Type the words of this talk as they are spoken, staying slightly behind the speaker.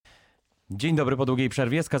Dzień dobry po długiej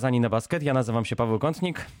przerwie, Skazani na basket. Ja nazywam się Paweł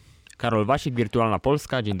Kątnik. Karol Wasik, Wirtualna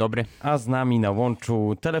Polska, dzień dobry. A z nami na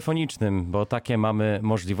łączu telefonicznym, bo takie mamy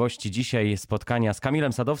możliwości dzisiaj, spotkania z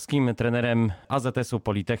Kamilem Sadowskim, trenerem AZS-u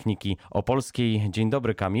Politechniki Opolskiej. Dzień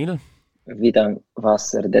dobry, Kamil. Witam Was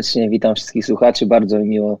serdecznie, witam wszystkich słuchaczy. Bardzo mi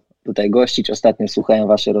miło tutaj gościć. Ostatnio słuchałem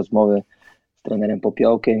Waszej rozmowy z trenerem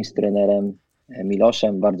Popiołkiem i z trenerem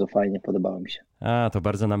Miloszem. Bardzo fajnie, podobało mi się. To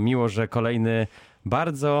bardzo nam miło, że kolejny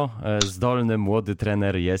bardzo zdolny, młody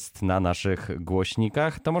trener jest na naszych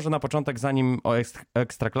głośnikach. To może na początek, zanim o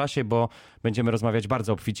Ekstraklasie, bo będziemy rozmawiać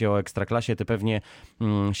bardzo obficie o Ekstraklasie. Ty pewnie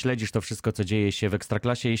śledzisz to wszystko, co dzieje się w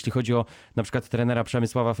Ekstraklasie. Jeśli chodzi o na przykład trenera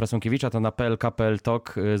Przemysława Frasunkiewicza, to na PLK.pl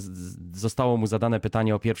zostało mu zadane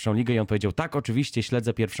pytanie o pierwszą ligę i on powiedział: tak, oczywiście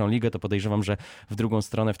śledzę pierwszą ligę. To podejrzewam, że w drugą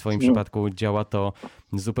stronę w twoim przypadku działa to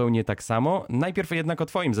zupełnie tak samo. Najpierw jednak o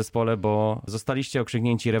twoim zespole, bo zostaliście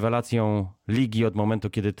okrzyknięci rewelacją ligi od momentu,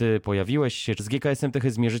 kiedy ty pojawiłeś się. Z GKS-em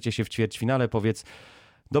Tychy zmierzycie się w ćwierćfinale. Powiedz,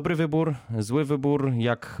 dobry wybór, zły wybór?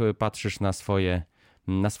 Jak patrzysz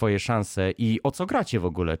na swoje szanse i o co gracie w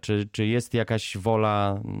ogóle? Czy jest jakaś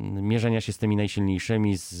wola mierzenia się z tymi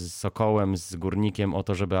najsilniejszymi, z Sokołem, z Górnikiem o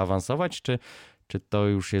to, żeby awansować? Czy to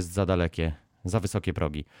już jest za dalekie, za wysokie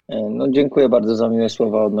progi? No, dziękuję bardzo za miłe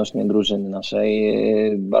słowa odnośnie drużyny naszej.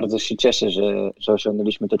 Bardzo się cieszę, że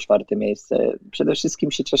osiągnęliśmy to 4. miejsce. Przede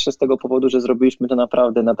wszystkim się cieszę z tego powodu, że zrobiliśmy to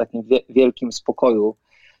naprawdę na takim wielkim spokoju.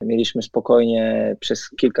 Mieliśmy spokojnie przez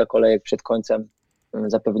kilka kolejek przed końcem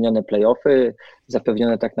zapewnione play-offy,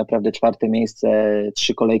 zapewnione tak naprawdę 4. miejsce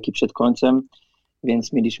 3 kolejki przed końcem,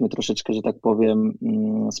 więc mieliśmy troszeczkę, że tak powiem,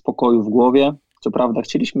 spokoju w głowie. Co prawda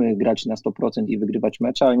chcieliśmy grać na 100% i wygrywać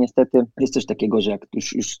mecze, ale niestety jest coś takiego, że jak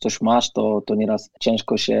już coś masz, to nieraz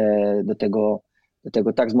ciężko się do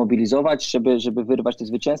tego tak zmobilizować, żeby wyrwać te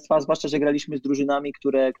zwycięstwa, zwłaszcza, że graliśmy z drużynami,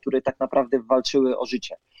 które tak naprawdę walczyły o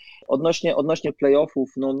życie. Odnośnie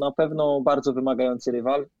playoffów, no na pewno bardzo wymagający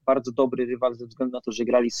rywal, bardzo dobry rywal ze względu na to, że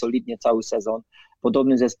grali solidnie cały sezon.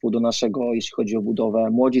 Podobny zespół do naszego, jeśli chodzi o budowę.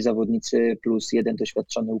 Młodzi zawodnicy plus jeden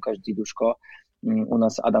doświadczony Łukasz Diduszko. U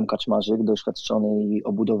nas Adam Kaczmarzyk, doświadczony i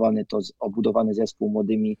obudowany zespół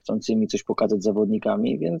młodymi, chcącymi coś pokazać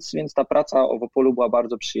zawodnikami, więc ta praca w Opolu była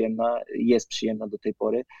bardzo przyjemna, jest przyjemna do tej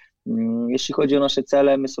pory. Jeśli chodzi o nasze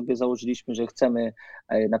cele, my sobie założyliśmy, że chcemy,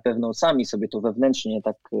 na pewno sami sobie to wewnętrznie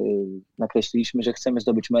tak nakreśliliśmy, że chcemy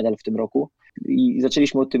zdobyć medal w tym roku i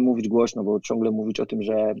zaczęliśmy o tym mówić głośno, bo ciągle mówić o tym,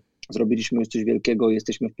 że zrobiliśmy już coś wielkiego i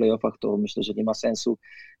jesteśmy w playoffach, to myślę, że nie ma sensu.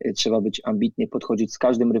 Trzeba być ambitnie podchodzić, z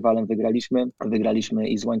każdym rywalem wygraliśmy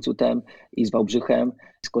i z Łańcutem, i z Wałbrzychem,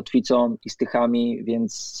 z Kotwicą, i z Tychami,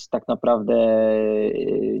 więc tak naprawdę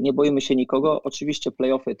nie boimy się nikogo. Oczywiście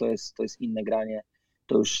playoffy to jest inne granie.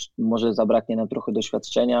 To już może zabraknie nam trochę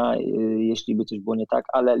doświadczenia, jeśli by coś było nie tak,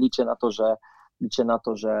 ale liczę na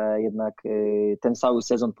to, że jednak ten cały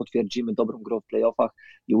sezon potwierdzimy dobrą grą w playoffach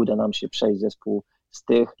i uda nam się przejść zespół z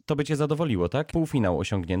tych. To by cię zadowoliło, tak? Półfinał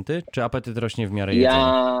osiągnięty, czy apetyt rośnie w miarę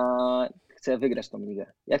jedzenia?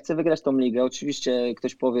 Ja chcę wygrać tą ligę. Oczywiście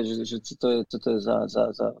ktoś powie, że co to jest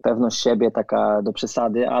za pewność siebie taka do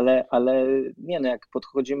przesady, ale nie, no jak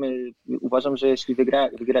podchodzimy, uważam, że jeśli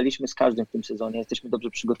wygraliśmy z każdym w tym sezonie, jesteśmy dobrze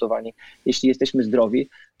przygotowani, jeśli jesteśmy zdrowi,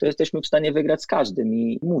 to jesteśmy w stanie wygrać z każdym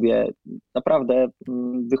i mówię, naprawdę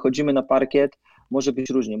wychodzimy na parkiet, może być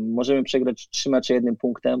różnie, możemy przegrać 3 mecze 1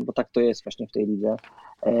 punktem, bo tak to jest właśnie w tej lidze,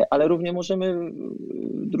 ale równie możemy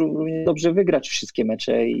dobrze wygrać wszystkie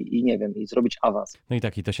mecze i nie wiem, i zrobić awans. No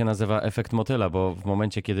i to się nazywa efekt motyla, bo w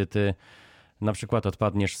momencie, kiedy ty na przykład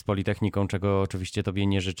odpadniesz z Politechniką, czego oczywiście tobie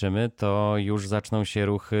nie życzymy, to już zaczną się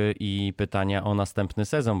ruchy i pytania o następny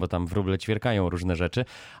sezon, bo tam wróble ćwierkają różne rzeczy,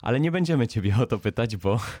 ale nie będziemy ciebie o to pytać,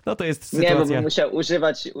 bo no to jest sytuacja... Nie, bo bym musiał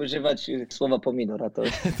używać słowa pomidora. To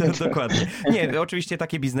dokładnie. Nie, oczywiście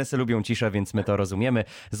takie biznesy lubią ciszę, więc my to rozumiemy.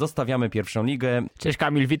 Zostawiamy pierwszą ligę. Cześć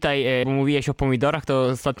Kamil, witaj. Bo mówiłeś o pomidorach, to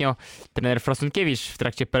ostatnio trener Frasunkiewicz w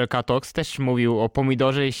trakcie PLK Talks też mówił o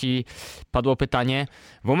pomidorze, jeśli padło pytanie.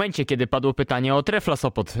 W momencie, kiedy padło pytanie o Trefla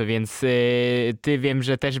Sopot, więc ty wiem,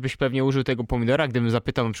 że też byś pewnie użył tego pomidora, gdybym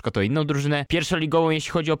zapytał na przykład o inną drużynę pierwszoligową,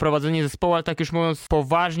 jeśli chodzi o prowadzenie zespołu, ale tak już mówiąc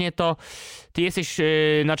poważnie, to ty jesteś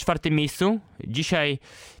na 4. miejscu. Dzisiaj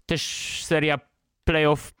też seria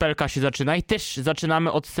playoff PLK się zaczyna i też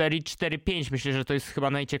zaczynamy od serii 4-5. Myślę, że to jest chyba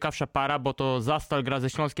najciekawsza para, bo to Zastal gra ze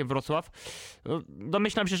Śląskiem Wrocław.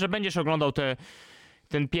 Domyślam się, że będziesz oglądał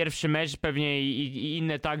ten pierwszy mecz pewnie i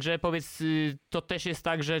inne także. Powiedz, to też jest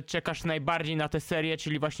tak, że czekasz najbardziej na tę serię,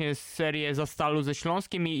 czyli właśnie serię Zastalu ze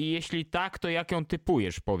Śląskiem i jeśli tak, to jak ją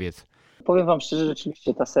typujesz, powiedz? Powiem wam szczerze,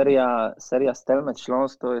 rzeczywiście ta seria Stelmet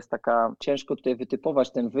Śląsk to jest taka, ciężko tutaj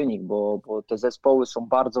wytypować ten wynik, bo te zespoły są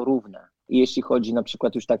bardzo równe. I jeśli chodzi na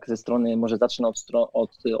przykład już tak ze strony, może zacznę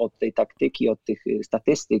od tej taktyki, od tych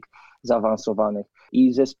statystyk zaawansowanych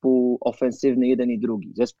i zespół ofensywny jeden i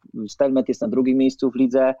drugi. Stelmet jest na drugim miejscu w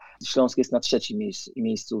lidze, Śląsk jest na trzecim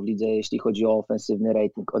miejscu w lidze, jeśli chodzi o ofensywny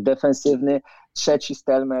rating. O defensywny trzeci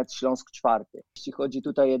Stelmet, Śląsk czwarty. Jeśli chodzi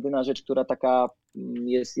tutaj jedyna rzecz, która taka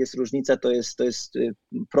jest różnica, to jest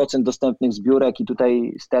procent dostępnych zbiórek i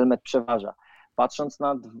tutaj Stelmet przeważa. Patrząc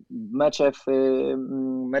na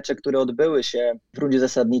mecze, które odbyły się w rundzie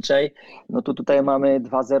zasadniczej, no to tutaj mamy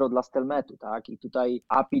 2-0 dla Stelmetu, tak? I tutaj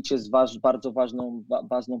Apić jest bardzo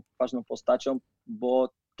ważną postacią, bo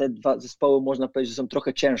te dwa zespoły można powiedzieć, że są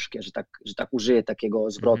trochę ciężkie, że tak użyję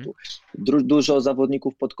takiego zwrotu. Dużo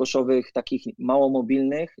zawodników podkoszowych, takich mało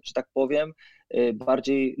mobilnych, że tak powiem,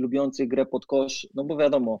 bardziej lubiących grę pod kosz, no bo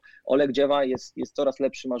wiadomo, Oleg Dziewa jest coraz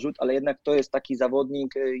lepszy, ma rzut, ale jednak to jest taki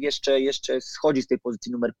zawodnik, jeszcze schodzi z tej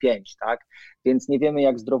pozycji numer 5, tak? Więc nie wiemy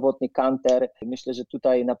jak zdrowotny Kanter. Myślę, że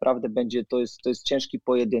tutaj naprawdę to jest ciężki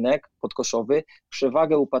pojedynek podkoszowy.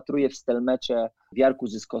 Przewagę upatruje w Stelmecie w Jarku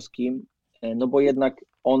Zyskowskim, no bo jednak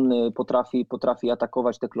on potrafi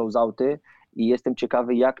atakować te close-outy i jestem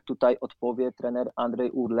ciekawy, jak tutaj odpowie trener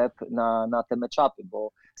Andrzej Urlep na te match-upy,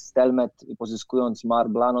 bo Stelmet pozyskując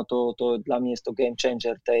Marbla, no to dla mnie jest to game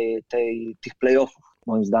changer tych playoffów,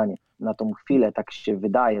 moim zdaniem. Na tą chwilę tak się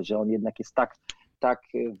wydaje, że on jednak jest tak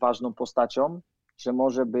ważną postacią, że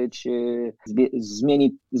może być,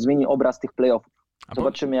 zmieni obraz tych playoffów.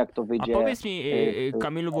 Zobaczymy jak to wyjdzie. A powiedz mi,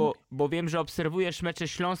 Kamilu, bo wiem, że obserwujesz mecze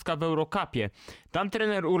Śląska w Eurocupie. Tam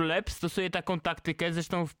trener Urlep stosuje taką taktykę,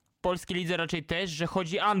 zresztą w polskiej lidze raczej też, że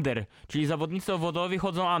chodzi under, czyli zawodnicy owodowi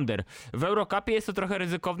chodzą under. W Eurocupie jest to trochę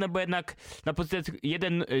ryzykowne, bo jednak na pozycjach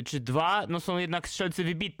 1 czy 2 no są jednak strzelcy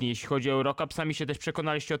wybitni, jeśli chodzi o Eurocup. Sami się też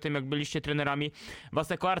przekonaliście o tym, jak byliście trenerami w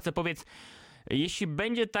Asekoarce. Powiedz, jeśli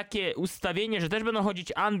będzie takie ustawienie, że też będą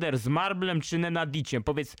chodzić under z Marblem czy Nenadiciem,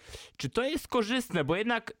 powiedz, czy to jest korzystne, bo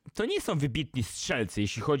jednak to nie są wybitni strzelcy,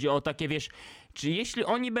 jeśli chodzi o takie, wiesz, czy jeśli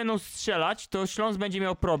oni będą strzelać, to Śląsk będzie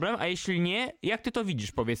miał problem, a jeśli nie, jak ty to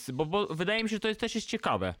widzisz, powiedz, bo wydaje mi się, że to też jest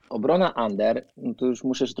ciekawe. Obrona under, no to już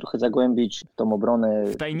muszę się trochę zagłębić w tą obronę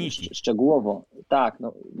w tajniki. Szczegółowo. Tak,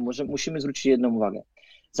 no musimy zwrócić jedną uwagę.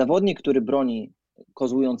 Zawodnik, który broni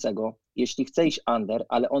kozłującego, jeśli chce iść under,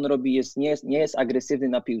 ale on nie jest agresywny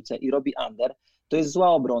na piłce i robi under, to jest zła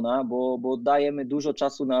obrona, bo dajemy dużo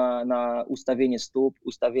czasu na ustawienie stóp,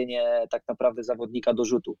 ustawienie tak naprawdę zawodnika do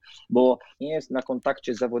rzutu, bo nie jest na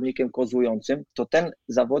kontakcie z zawodnikiem kozłującym, to ten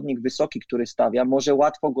zawodnik wysoki, który stawia, może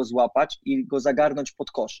łatwo go złapać i go zagarnąć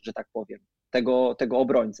pod kosz, że tak powiem, tego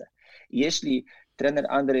obrońcę. Jeśli trener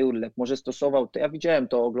Andrzej Urlep może stosował, to ja widziałem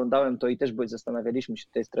to, oglądałem to i też zastanawialiśmy się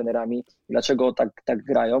tutaj z trenerami, dlaczego tak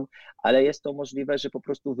grają, ale jest to możliwe, że po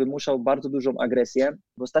prostu wymuszał bardzo dużą agresję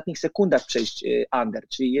w ostatnich sekundach przejść under,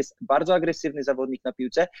 czyli jest bardzo agresywny zawodnik na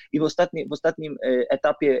piłce i w ostatnim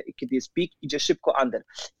etapie, kiedy jest pik, idzie szybko under.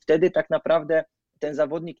 Wtedy tak naprawdę ten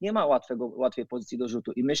zawodnik nie ma łatwej pozycji do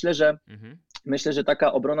rzutu i myślę, że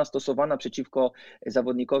taka obrona stosowana przeciwko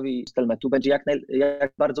zawodnikowi Stelmetu będzie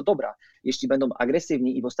jak bardzo dobra. Jeśli będą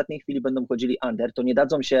agresywni i w ostatniej chwili będą chodzili under, to nie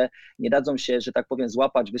dadzą się, że tak powiem,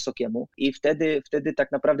 złapać wysokiemu i wtedy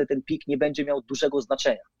tak naprawdę ten pik nie będzie miał dużego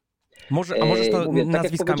znaczenia. Możesz to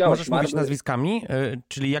możesz mówić nazwiskami,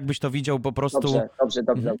 czyli jakbyś to widział po prostu...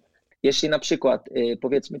 Dobrze. Jeśli na przykład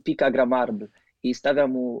powiedzmy pika gra Marble i stawia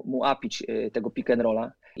mu Apić tego pick and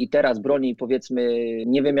rolla i teraz broni, powiedzmy,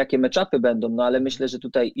 nie wiem jakie match-upy będą, no ale myślę, że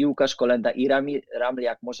tutaj i Łukasz Kolenda i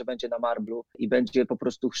Ramliak może będzie na Marblu i będzie po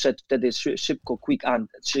prostu szedł wtedy szybko quick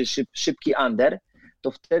under, czy szybki under,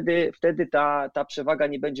 to wtedy ta przewaga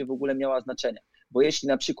nie będzie w ogóle miała znaczenia. Bo jeśli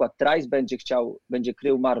na przykład Trice będzie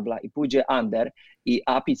krył Marbla i pójdzie under i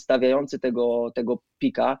Apić stawiający tego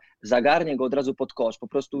pika zagarnie go od razu pod kosz, po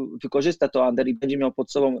prostu wykorzysta to under i będzie miał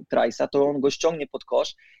pod sobą Trice'a, to on go ściągnie pod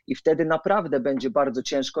kosz i wtedy naprawdę będzie bardzo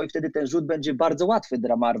ciężko i wtedy ten rzut będzie bardzo łatwy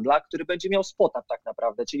dla Marbla, który będzie miał spota tak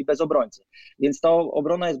naprawdę, czyli bez obrońcy. Więc ta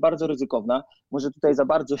obrona jest bardzo ryzykowna. Może tutaj za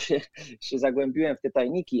bardzo się zagłębiłem w te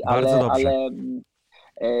tajniki, ale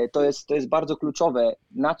to jest bardzo kluczowe.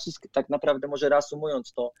 Nacisk, tak naprawdę może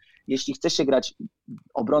reasumując to, jeśli chce się grać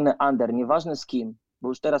obronę under, nieważne z kim, bo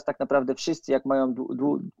już teraz tak naprawdę wszyscy jak mają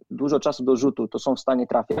dużo czasu do rzutu, to są w stanie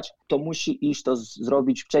trafiać, to musi iść to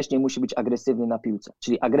zrobić wcześniej, musi być agresywny na piłce.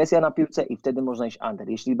 Czyli agresja na piłce i wtedy można iść under.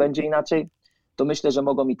 Jeśli będzie inaczej, to myślę, że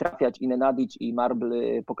mogą i trafiać i Nenadic i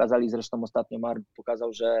Marble pokazali, zresztą ostatnio Marble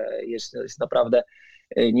pokazał, że jest naprawdę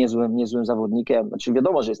niezłym zawodnikiem. Znaczy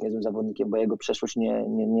wiadomo, że jest niezłym zawodnikiem, bo jego przeszłość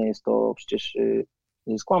nie jest to przecież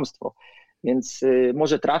jest kłamstwo. Więc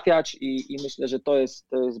może trafiać i myślę, że to jest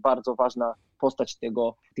bardzo ważna postać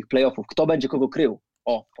tych playoffów. Kto będzie kogo krył?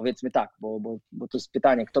 Powiedzmy tak, bo to jest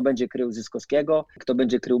pytanie, kto będzie krył Zyskowskiego, kto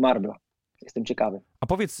będzie krył Marbla. Jestem ciekawy. A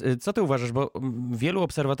powiedz, co ty uważasz, bo wielu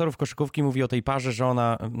obserwatorów koszykówki mówi o tej parze, że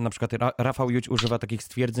ona, na przykład Rafał Juć używa takich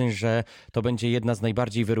stwierdzeń, że to będzie jedna z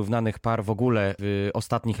najbardziej wyrównanych par w ogóle w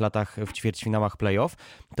ostatnich latach w ćwierćfinałach playoff.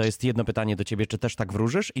 To jest jedno pytanie do ciebie, czy też tak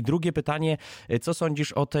wróżysz? I drugie pytanie, co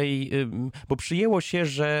sądzisz o tej, bo przyjęło się,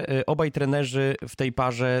 że obaj trenerzy w tej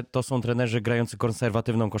parze to są trenerzy grający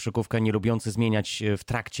konserwatywną koszykówkę, nie lubiący zmieniać w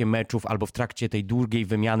trakcie meczów albo w trakcie tej długiej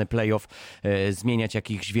wymiany playoff, zmieniać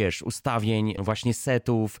jakichś, ustawień, właśnie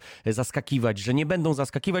setów, zaskakiwać, że nie będą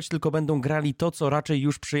zaskakiwać, tylko będą grali to, co raczej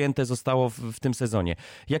już przyjęte zostało w tym sezonie.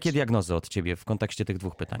 Jakie diagnozy od ciebie w kontekście tych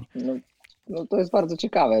dwóch pytań? No to jest bardzo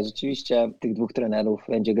ciekawe. Rzeczywiście tych dwóch trenerów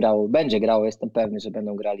będzie grało. Jestem pewny, że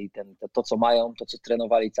będą grali to, co mają, to, co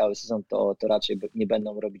trenowali cały sezon, to raczej nie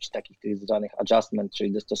będą robić takich tych zwanych adjustment,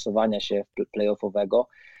 czyli dostosowania się playoffowego.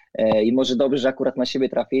 I może dobrze, że akurat na siebie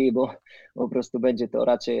trafili, bo po prostu będzie to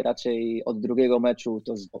raczej od drugiego meczu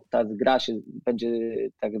ta gra się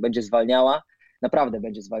będzie zwalniała, naprawdę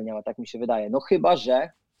będzie zwalniała, tak mi się wydaje. No chyba,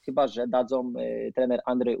 że dadzą trener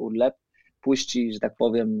Andrzej Urlep,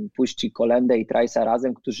 puści Kolendę i Trice'a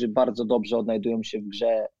razem, którzy bardzo dobrze odnajdują się w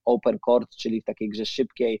grze open court, czyli w takiej grze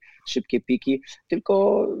szybkie piki,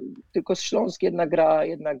 tylko Śląsk jednak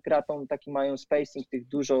gra mają spacing, tych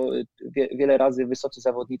wiele razy wysocy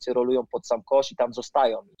zawodnicy rolują pod sam kosz i tam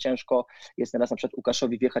zostają. Ciężko jest teraz na przykład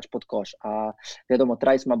Łukaszowi wjechać pod kosz, a wiadomo,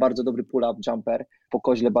 Trice ma bardzo dobry pull-up jumper, po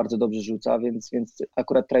koźle bardzo dobrze rzuca, więc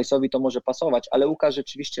akurat Trice'owi to może pasować, ale Łukasz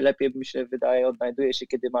rzeczywiście lepiej, mi się wydaje, odnajduje się,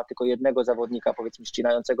 kiedy ma tylko jednego zawodnika, powiedzmy,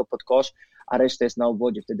 ścinającego pod kosz, a reszta jest na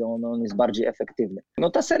obwodzie, wtedy on jest bardziej efektywny. No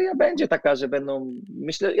ta seria będzie taka, że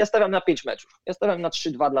myślę, ja stawiam na 5 meczów. Ja stawiam na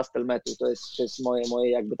 3-2 dla Stelmetu, to jest moje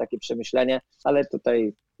jakby takie przemyślenie, ale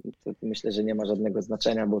tutaj myślę, że nie ma żadnego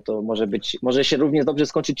znaczenia, bo to może się równie dobrze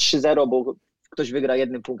skończyć 3-0, bo ktoś wygra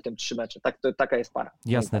jednym punktem 3 mecze. Taka jest para.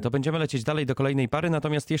 Jasne, to będziemy lecieć dalej do kolejnej pary,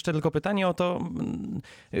 natomiast jeszcze tylko pytanie o to,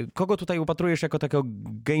 kogo tutaj upatrujesz jako takiego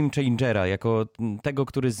game changera, jako tego,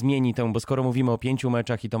 który zmieni tę, bo skoro mówimy o 5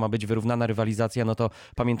 meczach i to ma być wyrównana rywalizacja, no to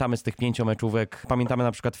pamiętamy z tych 5 meczówek, pamiętamy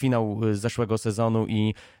na przykład finał z zeszłego sezonu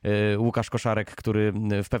i Łukasz Koszarek, który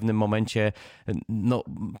w pewnym momencie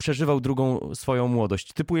przeżywał drugą swoją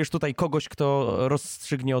młodość. Typujesz tutaj kogoś, kto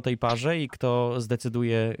rozstrzygnie o tej parze i kto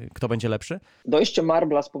zdecyduje, kto będzie lepszy? Dojście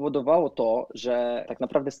Marbla spowodowało to, że tak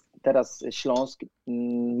naprawdę teraz Śląsk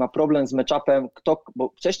ma problem z match-upem, bo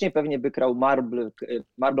wcześniej pewnie by grał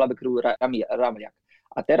Marbla by krył Ramliak,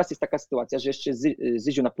 a teraz jest taka sytuacja, że jeszcze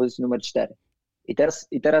Zyziu na pozycji numer 4.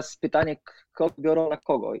 I teraz pytanie, kogo biorą na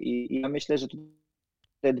kogo? I ja myślę, że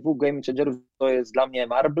te dwóch game changerów to jest dla mnie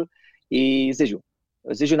Marbl i Zyziu.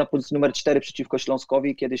 Zyziu na pozycji numer 4 przeciwko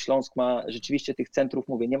Śląskowi, kiedy Śląsk ma rzeczywiście tych centrów,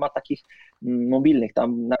 nie ma takich mobilnych,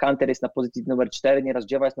 tam na Kanter jest na pozycji numer 4, nieraz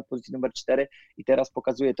Dziewa jest na pozycji numer 4 i teraz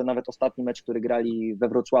pokazuje to nawet ostatni mecz, który grali we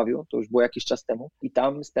Wrocławiu, to już było jakiś czas temu i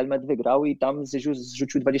tam Stelmet wygrał i tam Zyziu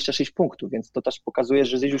zrzucił 26 punktów, więc to też pokazuje,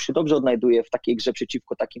 że Zyziu się dobrze odnajduje w takiej grze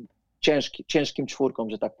przeciwko takim ciężkim czwórkom,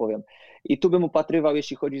 że tak powiem. I tu bym upatrywał,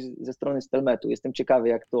 jeśli chodzi ze strony Stelmetu. Jestem ciekawy,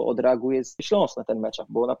 jak to odreaguje Śląsk na ten meczach,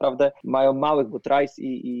 bo naprawdę mają małych, bo Trice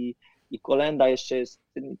i Kolenda jeszcze jest,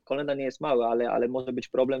 Kolenda nie jest mały, ale może być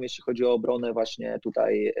problem, jeśli chodzi o obronę właśnie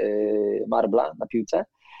tutaj Marbla na piłce.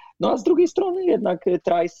 No a z drugiej strony jednak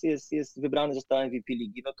Trice jest wybrany, został MVP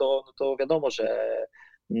ligi, no to wiadomo, że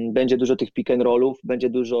będzie dużo tych pick and rollów, będzie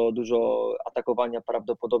dużo atakowania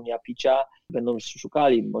prawdopodobnie Apicia, będą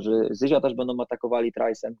szukali, może Zyzia też będą atakowali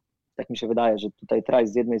Trice'em. Tak mi się wydaje, że tutaj Trice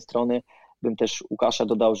z jednej strony, bym też Łukasza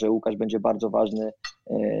dodał, że Łukasz będzie bardzo ważny,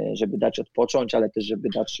 żeby dać odpocząć, ale też żeby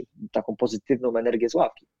dać taką pozytywną energię z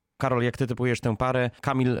ławki. Karol, jak ty typujesz tę parę?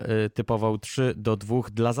 Kamil typował 3-2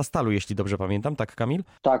 dla Zastalu, jeśli dobrze pamiętam, tak Kamil?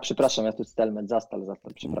 Tak, przepraszam, ja tu Stelmet, Zastal,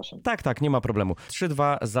 przepraszam. Tak, nie ma problemu.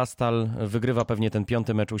 3-2, Zastal wygrywa pewnie ten 5.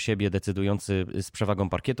 mecz u siebie, decydujący z przewagą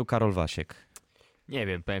parkietu. Karol Wasiek. Nie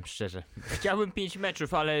wiem, powiem szczerze. Chciałbym 5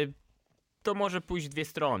 meczów, ale to może pójść w dwie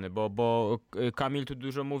strony, bo Kamil tu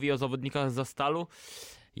dużo mówi o zawodnikach z Zastalu.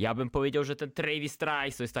 Ja bym powiedział, że ten Travis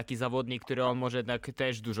Trice to jest taki zawodnik, który on może jednak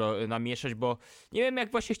też dużo namieszać, bo nie wiem,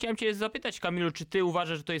 jak właśnie chciałem cię zapytać, Kamilu, czy ty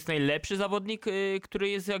uważasz, że to jest najlepszy zawodnik, który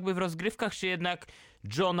jest jakby w rozgrywkach, czy jednak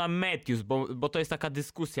Johna Matthews, bo to jest taka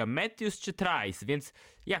dyskusja, Matthews czy Trice, więc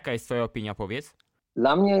jaka jest twoja opinia, powiedz?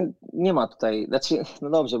 Dla mnie nie ma tutaj, no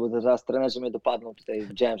dobrze, bo teraz trenerzy mnie dopadną tutaj,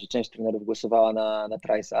 widziałem, że część trenerów głosowała na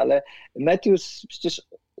Trice'a, ale Matthews przecież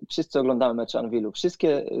wszyscy oglądamy mecze Anvilu.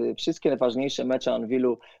 Wszystkie najważniejsze mecze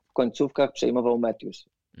Anvilu w końcówkach przejmował Matthews.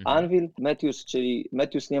 Anvil, Matthews, czyli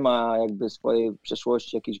Matthews nie ma jakby swojej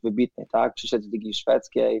przeszłości jakiejś wybitnej, tak? Przyszedł z ligi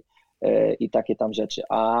szwedzkiej i takie tam rzeczy.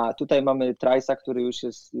 A tutaj mamy Trice'a, który już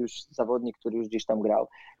jest zawodnik, który już gdzieś tam grał.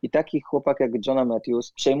 I taki chłopak jak Johna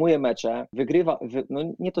Matthews przejmuje mecze, wygrywa, no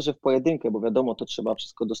nie to, że w pojedynkę, bo wiadomo, to trzeba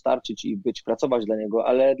wszystko dostarczyć i pracować dla niego,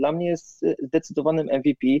 ale dla mnie jest zdecydowanym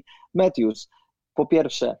MVP Matthews. Po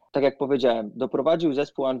pierwsze, tak jak powiedziałem, doprowadził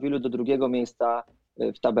zespół Anvilu do 2. miejsca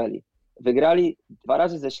w tabeli. Wygrali 2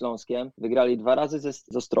 razy ze Śląskiem, wygrali 2 razy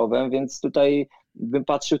z Ostrowem, więc tutaj bym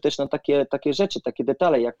patrzył też na takie rzeczy, takie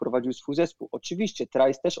detale, jak prowadził swój zespół. Oczywiście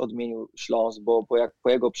Trice też odmienił Śląsk, bo jak po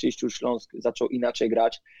jego przyjściu Śląsk zaczął inaczej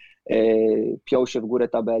grać, piął się w górę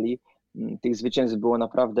tabeli. Tych zwycięstw było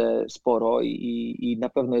naprawdę sporo i na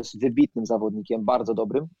pewno jest wybitnym zawodnikiem, bardzo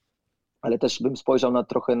dobrym, ale też bym spojrzał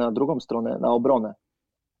trochę na drugą stronę, na obronę.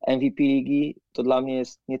 MVP ligi to dla mnie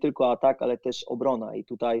jest nie tylko atak, ale też obrona i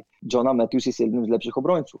tutaj Johna Matthews jest jednym z lepszych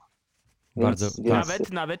obrońców.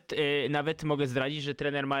 Nawet mogę zdradzić, że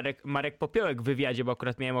trener Marek Popiołek w wywiadzie, bo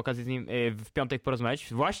akurat miałem okazję z nim w piątek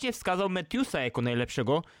porozmawiać, właśnie wskazał Matthewsa jako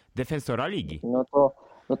najlepszego defensora ligi.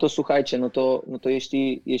 No to słuchajcie, no to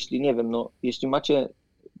jeśli nie wiem, jeśli macie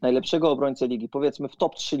najlepszego obrońcę ligi, powiedzmy w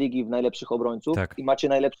top 3 ligi w najlepszych obrońców i macie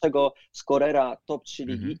najlepszego skorera top 3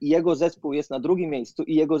 ligi i jego zespół jest na 2. miejscu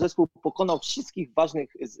i jego zespół pokonał wszystkich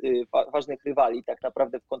ważnych rywali tak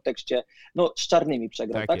naprawdę w kontekście, z Czarnymi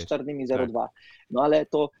przegrał, tak? Z Czarnymi 0-2. No ale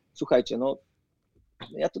to słuchajcie,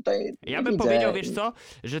 ja bym powiedział, wiesz co,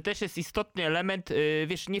 że też jest istotny element,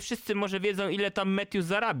 nie wszyscy może wiedzą, ile tam Matthews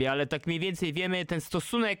zarabia, ale tak mniej więcej wiemy, ten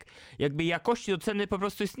stosunek jakby jakości do ceny po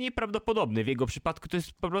prostu jest nieprawdopodobny w jego przypadku, to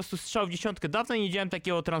jest po prostu strzał w dziesiątkę. Dawno nie widziałem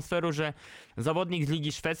takiego transferu, że zawodnik z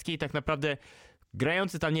ligi szwedzkiej tak naprawdę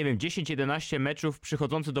grający tam, 10-11 meczów,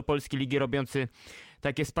 przychodzący do polskiej ligi, robiący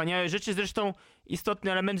takie wspaniałe rzeczy. Zresztą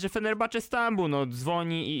istotny element, że Fenerbahce Stambuł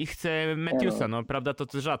dzwoni i chce Matthewsa. Prawda,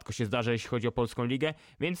 to rzadko się zdarza, jeśli chodzi o polską ligę.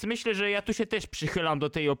 Więc myślę, że ja tu się też przychylam do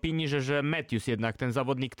tej opinii, że Matthews jednak, ten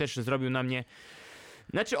zawodnik też zrobił na mnie...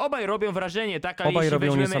 obaj robią wrażenie, tak? Ale obaj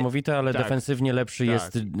robią niesamowite, ale defensywnie lepszy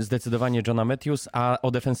jest zdecydowanie Johna Matthews, a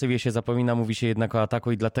o defensywie się zapomina, mówi się jednak o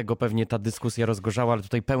ataku i dlatego pewnie ta dyskusja rozgorzała, ale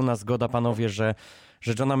tutaj pełna zgoda, panowie, że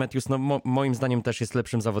Johna Matthews moim zdaniem też jest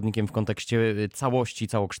lepszym zawodnikiem w kontekście całości,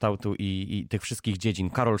 całokształtu i tych wszystkich dziedzin.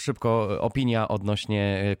 Karol, szybko opinia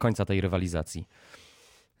odnośnie końca tej rywalizacji.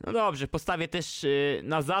 No dobrze, postawię też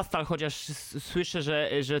na zastal, chociaż słyszę,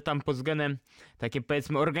 że tam pod względem takim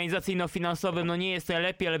powiedzmy organizacyjno-finansowym nie jest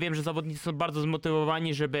najlepiej, ale wiem, że zawodnicy są bardzo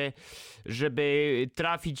zmotywowani, żeby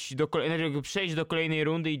trafić przejść do kolejnej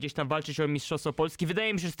rundy i gdzieś tam walczyć o Mistrzostwo Polski.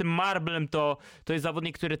 Wydaje mi się, że z tym Marblem to jest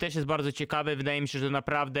zawodnik, który też jest bardzo ciekawy. Wydaje mi się, że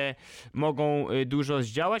naprawdę mogą dużo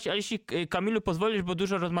zdziałać, ale jeśli Kamilu pozwolisz, bo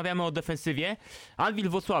dużo rozmawiamy o defensywie, Anwil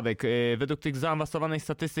Włocławek według tych zaawansowanych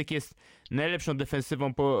statystyk jest najlepszą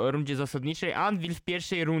defensywą po rundzie zasadniczej. Anwil w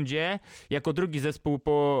pierwszej rundzie, jako drugi zespół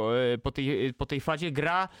po tej fazie,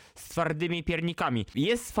 gra z twardymi piernikami.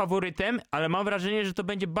 Jest faworytem, ale mam wrażenie, że to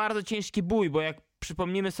będzie bardzo ciężki bój, bo jak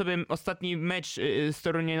przypomnimy sobie ostatni mecz z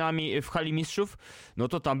Torunianami w Hali Mistrzów,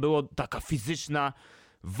 to tam było taka fizyczna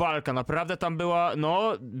walka, naprawdę tam była,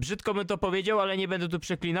 brzydko bym to powiedział, ale nie będę tu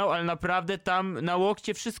przeklinał, ale naprawdę tam na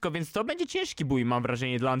łokcie wszystko, więc to będzie ciężki bój, mam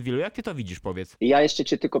wrażenie, dla Anwilu. Jak ty to widzisz, powiedz? Ja jeszcze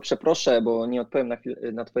cię tylko przeproszę, bo nie odpowiem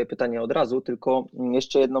na twoje pytanie od razu, tylko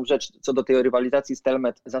jeszcze jedną rzecz co do tej rywalizacji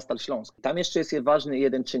Stelmet za Stal Śląsk. Tam jeszcze jest ważny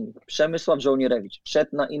jeden czynnik. Przemysław Żołnierewicz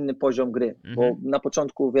wszedł na inny poziom gry, bo na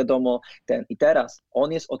początku wiadomo i teraz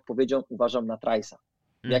on jest odpowiedzią, uważam, na Trice'a.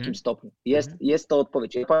 W jakim stopniu? Jest to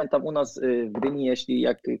odpowiedź. Ja pamiętam u nas w Gdyni,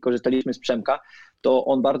 jak korzystaliśmy z Przemka, to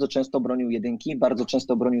on bardzo często bronił jedynki, bardzo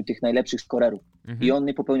często bronił tych najlepszych skorerów i on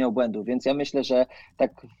nie popełniał błędów, więc ja myślę, że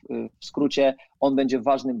tak w skrócie on będzie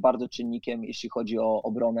ważnym bardzo czynnikiem, jeśli chodzi o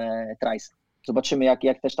obronę Trice'a. Zobaczymy,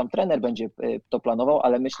 jak też tam trener będzie to planował,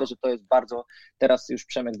 ale myślę, że to jest bardzo, teraz już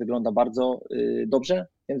Przemek wygląda bardzo dobrze,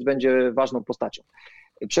 więc będzie ważną postacią.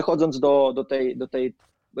 Przechodząc do tej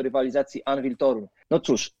rywalizacji Anwil-Toruń. No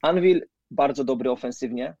cóż, Anwil bardzo dobry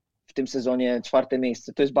ofensywnie, w tym sezonie 4.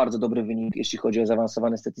 miejsce, to jest bardzo dobry wynik, jeśli chodzi o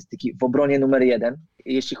zaawansowane statystyki. W obronie numer 1,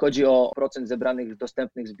 jeśli chodzi o procent zebranych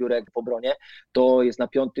dostępnych zbiórek w obronie, to jest na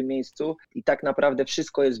 5. miejscu i tak naprawdę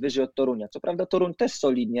wszystko jest wyżej od Torunia. Co prawda Toruń też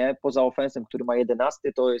solidnie, poza ofensem, który ma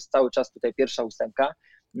 11, to jest cały czas tutaj pierwsza 8.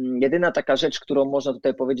 Jedyna taka rzecz, którą można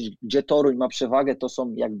tutaj powiedzieć, gdzie Toruń ma przewagę, to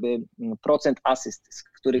są jakby procent asyst, z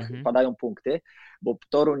których padają punkty, bo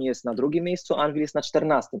Toruń jest na 2. miejscu, Anwil jest na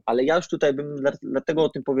 14, ale ja już tutaj dlatego o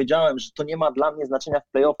tym powiedziałem, że to nie ma dla mnie znaczenia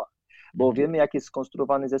w playoffach, bo wiemy, jak jest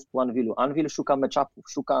skonstruowany zespół Anwilu. Anwil szuka match-upów,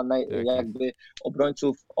 szuka jakby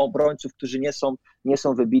obrońców, którzy nie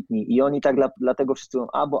są wybitni i oni tak dlatego wszyscy mówią,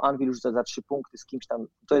 bo Anwil rzuca za 3 punkty z kimś tam,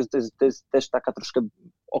 to jest też taka troszkę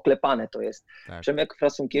oklepane to jest. Tak. Przemek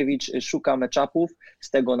Frasunkiewicz szuka match-upów, z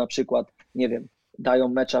tego na przykład, nie wiem, dają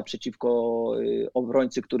mecza przeciwko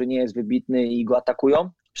obrońcy, który nie jest wybitny i go atakują,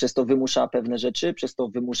 przez to wymusza pewne rzeczy, przez to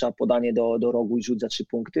wymusza podanie do rogu i rzut za 3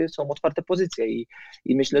 punkty, są otwarte pozycje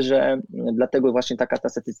i myślę, że dlatego właśnie taka ta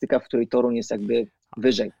statystyka, w której Toruń jest jakby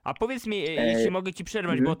wyżej. A powiedz mi, jeśli mogę ci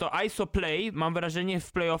przerwać, bo to ISO play, mam wrażenie,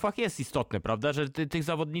 w playoffach jest istotne, prawda, że tych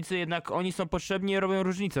zawodnicy jednak oni są potrzebni i robią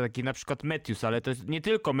różnicę, taki na przykład Matthews, ale to jest nie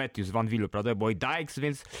tylko Matthews w Anwilu, prawda, bo i Dykes,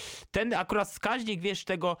 więc ten akurat wskaźnik, wiesz,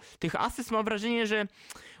 tych asyst, mam wrażenie, że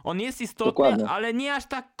on jest istotny, Dokładnie. ale nie aż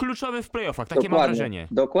tak kluczowy w playoffach, takie mam wrażenie.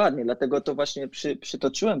 Dokładnie, dlatego to właśnie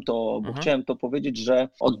przytoczyłem to, bo chciałem to powiedzieć, że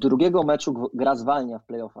od drugiego meczu gra zwalnia w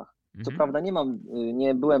playoffach. Co prawda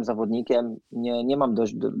nie byłem zawodnikiem, nie mam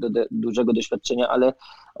dość dużego doświadczenia, ale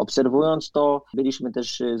obserwując to, byliśmy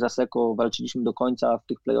też za Seko, walczyliśmy do końca w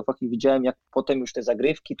tych playoffach i widziałem, jak potem już te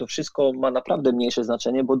zagrywki, to wszystko ma naprawdę mniejsze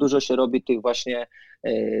znaczenie, bo dużo się robi tych właśnie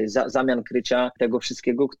zamian krycia, tego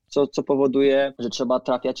wszystkiego, co powoduje, że trzeba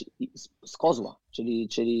trafiać z kozła,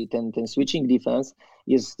 czyli ten switching defense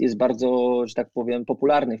jest bardzo, że tak powiem,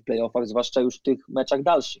 popularny w playoffach, zwłaszcza już w tych meczach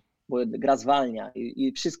dalszych, bo gra zwalnia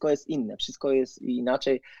i wszystko jest inne, wszystko jest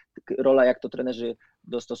inaczej, rola jak to trenerzy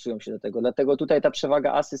dostosują się do tego. Dlatego tutaj ta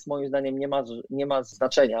przewaga asyst moim zdaniem nie ma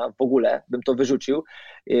znaczenia w ogóle, bym to wyrzucił.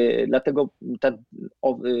 Dlatego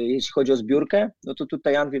jeśli chodzi o zbiórkę, no to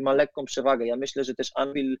tutaj Anwil ma lekką przewagę. Ja myślę, że też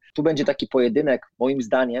Anwil, tu będzie taki pojedynek, moim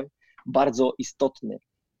zdaniem, bardzo istotny.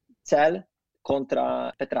 Cel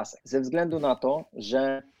kontra Petrasek. Ze względu na to,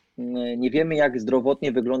 że nie wiemy, jak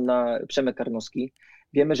zdrowotnie wygląda Przemek Karnowski.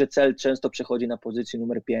 Wiemy, że Cel często przechodzi na pozycję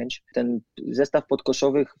numer 5. Ten zestaw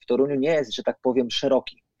podkoszowych w Toruniu nie jest, że tak powiem,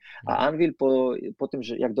 szeroki. A Anwil po tym,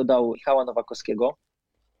 że jak dodał Michała Nowakowskiego,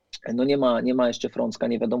 no nie ma jeszcze Frącka,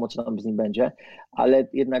 nie wiadomo, co tam z nim będzie, ale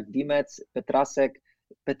jednak Dimec,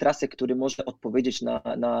 Petrasek, który może odpowiedzieć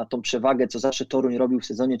na tą przewagę, co zawsze Toruń robił w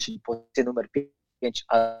sezonie, czyli pozycję numer 5,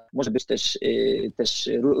 a może być też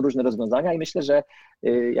różne rozwiązania i myślę, że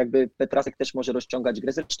jakby Petrasek też może rozciągać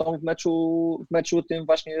grę. Zresztą w meczu tym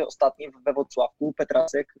właśnie ostatnim we Włocławku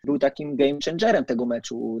Petrasek był takim game changerem tego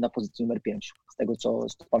meczu na pozycji numer 5, z tego co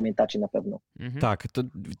pamiętacie na pewno. Tak,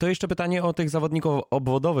 to jeszcze pytanie o tych zawodników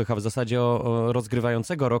obwodowych, a w zasadzie o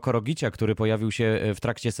rozgrywającego Roko Rogicia, który pojawił się w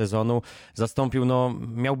trakcie sezonu,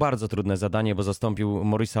 miał bardzo trudne zadanie, bo zastąpił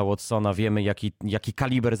Morisa Watsona, wiemy jaki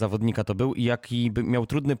kaliber zawodnika to był i jaki miał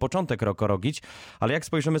trudny początek Roko Rogić, ale jak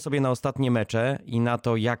spojrzymy sobie na ostatnie mecze i na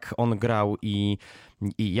to, jak on grał i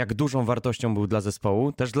jak dużą wartością był dla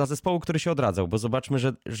zespołu, też dla zespołu, który się odradzał, bo zobaczmy,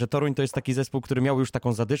 że Toruń to jest taki zespół, który miał już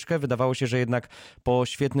taką zadyszkę, wydawało się, że jednak po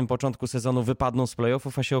świetnym początku sezonu wypadną z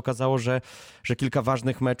playoffów, a się okazało, że kilka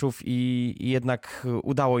ważnych meczów i jednak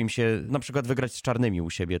udało im się na przykład wygrać z Czarnymi u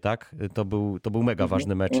siebie, tak? To był mega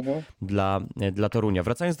ważny mecz dla Torunia.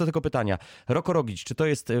 Wracając do tego pytania, Roko Rogić, czy to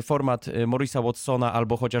jest format Morisa Watsona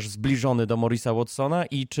albo chociaż zbliżony do Morisa Watsona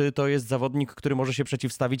i czy to jest zawodnik, który może się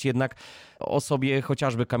przeciwstawić jednak osobie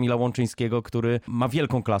chociażby Kamila Łączyńskiego, który ma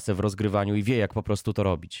wielką klasę w rozgrywaniu i wie, jak po prostu to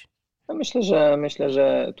robić? No myślę,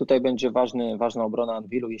 że tutaj będzie ważna obrona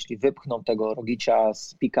Anwilu, jeśli wypchną tego Rogicia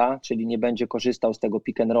z pika, czyli nie będzie korzystał z tego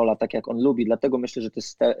pick and rolla tak jak on lubi, dlatego myślę, że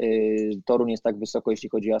Toruń jest tak wysoko, jeśli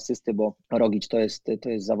chodzi o asysty, bo Rogic to jest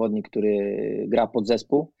zawodnik, który gra pod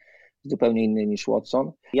zespół, zupełnie inny niż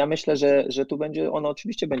Watson. Ja myślę, że tu on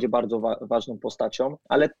oczywiście będzie bardzo ważną postacią,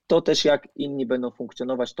 ale to też jak inni będą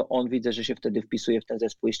funkcjonować, to on widzę, że się wtedy wpisuje w ten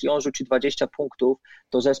zespół. Jeśli on rzuci 20 punktów,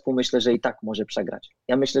 to zespół myślę, że i tak może przegrać.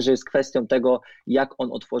 Ja myślę, że jest kwestią tego, jak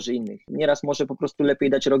on otworzy innych. Nieraz może po prostu lepiej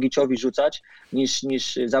dać Rogiciowi rzucać,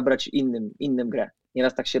 niż zabrać innym grę.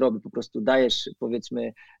 Nieraz tak się robi, po prostu dajesz,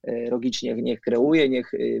 powiedzmy, Rogic niech kreuje,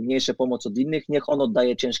 niech mniejsze pomoc od innych, niech on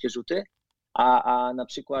oddaje ciężkie rzuty, a na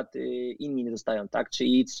przykład inni nie dostają, tak? Czy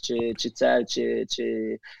Itz, czy Cel,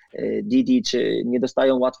 czy Didi, czy nie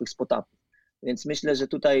dostają łatwych spot-upów. Więc myślę, że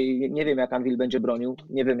tutaj nie wiem, jak Anwil będzie bronił,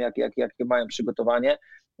 nie wiem, jakie mają przygotowanie,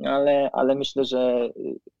 ale myślę, że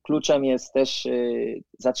kluczem jest też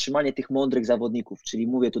zatrzymanie tych mądrych zawodników, czyli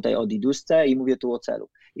mówię tutaj o Didusce i mówię tu o Celu.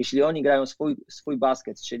 Jeśli oni grają swój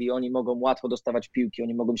basket, czyli oni mogą łatwo dostawać piłki,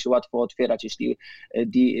 oni mogą się łatwo otwierać, jeśli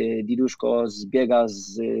Diduszko zbiega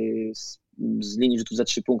z linii rzutów za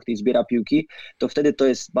 3 punkty i zbiera piłki, to wtedy to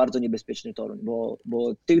jest bardzo niebezpieczny Toruń,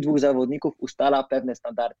 bo tych dwóch zawodników ustala pewne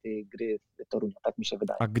standardy gry Torunia, tak mi się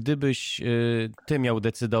wydaje. A gdybyś ty miał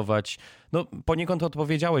decydować, No poniekąd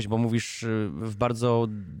odpowiedziałeś, bo mówisz w bardzo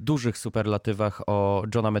dużych superlatywach o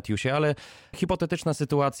Johna Matthewsie, ale hipotetyczna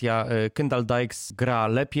sytuacja. Kendall Dykes gra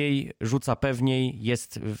lepiej, rzuca pewniej,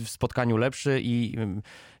 jest w spotkaniu lepszy i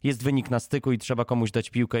jest wynik na styku i trzeba komuś dać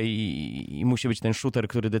piłkę i musi być ten shooter,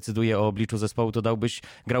 który decyduje o obliczu zespołu. To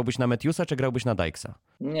grałbyś na Matthewsa czy grałbyś na Dykesa?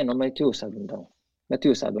 Nie, no Matthewsa bym dał.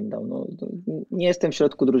 No, nie jestem w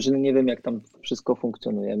środku drużyny, nie wiem jak tam wszystko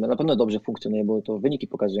funkcjonuje. Na pewno dobrze funkcjonuje, bo to wyniki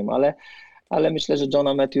pokazują, ale myślę, że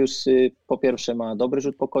Johna Matthews po pierwsze ma dobry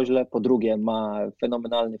rzut po koźle, po drugie ma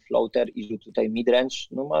fenomenalny floater i rzut tutaj midrange.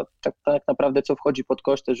 No ma tak naprawdę co wchodzi pod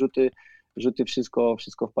kosz, te rzuty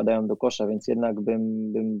wszystko wpadają do kosza, więc jednak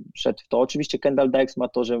bym szedł w to. Oczywiście Kendall Dykes ma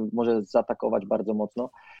to, że może zaatakować bardzo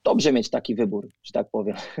mocno. Dobrze mieć taki wybór, że tak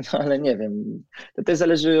powiem, no, ale nie wiem. To też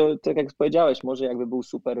zależy, tak jak powiedziałeś, może jakby był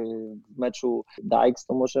super w meczu Dykes,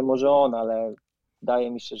 to może on, ale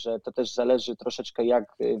wydaje mi się, że to też zależy troszeczkę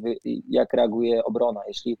jak reaguje obrona.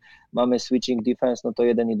 Jeśli mamy switching defense, no to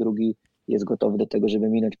jeden i drugi jest gotowy do tego, żeby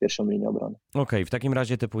minąć pierwszą linię obrony. Okej, w takim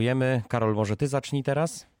razie typujemy. Karol, może ty zacznij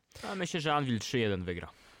teraz? A myślę, że Anvil 3-1 wygra.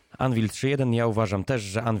 Anvil 3-1, ja uważam też,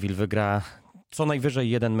 że Anvil wygra. Co najwyżej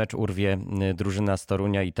jeden mecz urwie drużyna z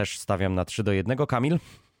Torunia i też stawiam na 3-1. Kamil?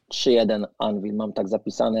 3-1 Anvil, mam tak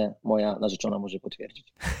zapisane, moja narzeczona może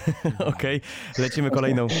potwierdzić. Okej,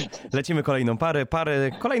 lecimy kolejną parę,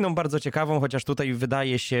 kolejną bardzo ciekawą, chociaż tutaj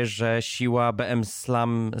wydaje się, że siła BM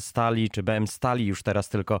Slam Stali, czy BM Stali, już teraz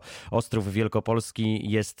tylko Ostrów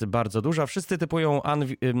Wielkopolski jest bardzo duża. Wszyscy typują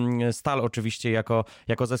Stal oczywiście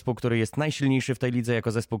jako zespół, który jest najsilniejszy w tej lidze,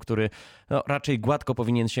 jako zespół, który raczej gładko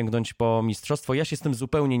powinien sięgnąć po mistrzostwo. Ja się z tym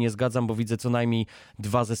zupełnie nie zgadzam, bo widzę co najmniej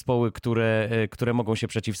dwa zespoły, które mogą się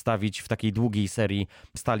przeciwstawić w takiej długiej serii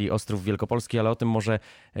Stali Ostrów Wielkopolski, ale o tym może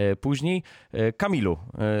później. Kamilu,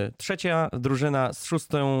 trzecia drużyna z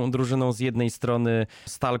szóstą drużyną z jednej strony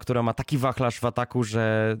Stal, która ma taki wachlarz w ataku,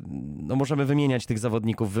 że możemy wymieniać tych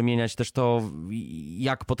zawodników, wymieniać też to,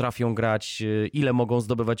 jak potrafią grać, ile mogą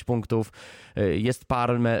zdobywać punktów. Jest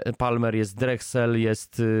Palmer, jest Drexel,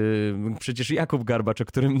 jest przecież Jakub Garbacz, o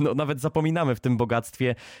którym nawet zapominamy w tym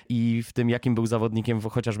bogactwie i w tym, jakim był zawodnikiem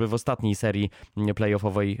chociażby w ostatniej serii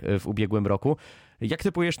playoffowej w ubiegłym roku. Jak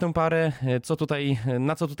typujesz tę parę?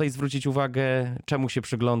 Na co tutaj zwrócić uwagę? Czemu się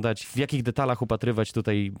przyglądać? W jakich detalach upatrywać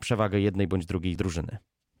tutaj przewagę jednej bądź drugiej drużyny?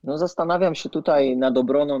 No zastanawiam się tutaj nad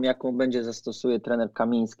obroną, jaką będzie zastosuje trener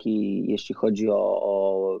Kamiński, jeśli chodzi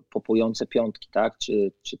o popujące piątki, tak?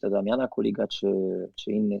 Czy to Damiana Kuliga,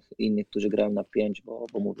 czy innych, którzy grają na 5, bo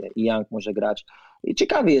mówię, i Young może grać. I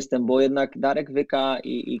ciekawy jestem, bo jednak Darek Wyka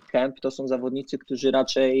i Kemp to są zawodnicy, którzy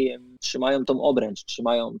raczej trzymają tą obręcz,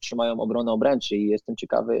 trzymają obronę obręczy i jestem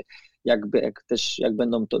ciekawy, jak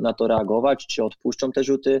będą na to reagować, czy odpuszczą te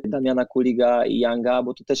rzuty Damiana Kuliga i Younga,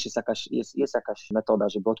 bo to też jest jakaś metoda,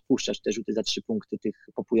 żeby odpuszczać te rzuty za 3 punkty tych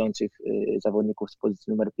popujących zawodników z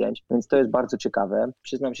pozycji numer 5, więc to jest bardzo ciekawe.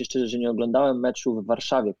 Przyznam się szczerze, że nie oglądałem meczu w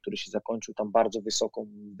Warszawie, który się zakończył tam bardzo wysoką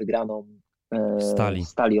wygraną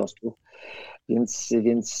Stali Ostrów,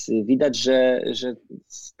 więc widać, że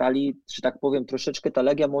Stali, że tak powiem, troszeczkę ta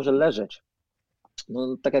Legia może leżeć.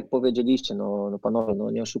 No tak jak powiedzieliście, no panowie,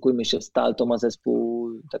 nie oszukujmy się, Stal to ma zespół,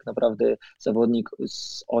 tak naprawdę zawodnik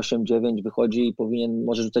z 8-9 wychodzi i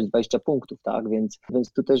może rzucać 20 punktów, tak, więc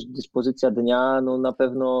tu też dyspozycja dnia, na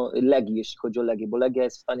pewno Legii, jeśli chodzi o Legię, bo Legia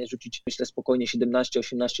jest w stanie rzucić, myślę, spokojnie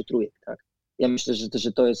 17-18 trójek, tak. Ja myślę,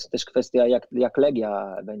 że to jest też kwestia, jak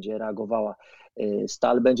Legia będzie reagowała.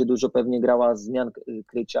 Stal będzie dużo pewnie grała zmian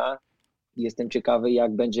krycia. Jestem ciekawy,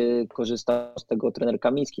 jak będzie korzystał z tego trener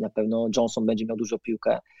Kamiński. Na pewno Johnson będzie miał dużo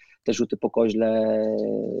piłkę. Te rzuty po koźle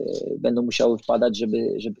będą musiały wpadać,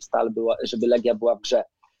 żeby Legia była w grze.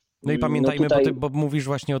 No i pamiętajmy, bo mówisz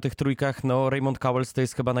właśnie o tych trójkach, Raymond Cowells to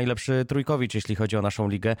jest chyba najlepszy trójkowicz, jeśli chodzi o naszą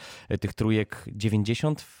ligę. Tych trójek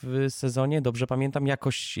 90 w sezonie, dobrze pamiętam,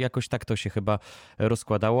 jakoś tak to się chyba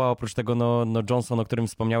rozkładało. A oprócz tego Johnson, o którym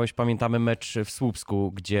wspomniałeś, pamiętamy mecz w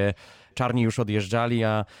Słupsku, gdzie czarni już odjeżdżali,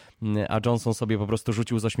 a Johnson sobie po prostu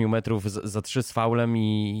rzucił z 8 metrów za 3 z faulem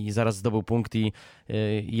i zaraz zdobył punkt i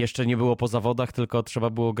jeszcze nie było po zawodach, tylko trzeba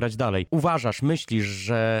było grać dalej. Myślisz,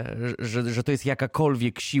 że to jest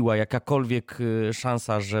jakakolwiek siła, jakakolwiek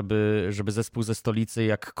szansa, żeby zespół ze stolicy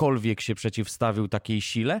jakkolwiek się przeciwstawił takiej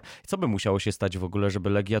sile? Co by musiało się stać w ogóle, żeby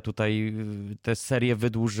Legia tutaj tę serię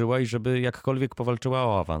wydłużyła i żeby jakkolwiek powalczyła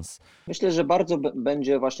o awans? Myślę, że bardzo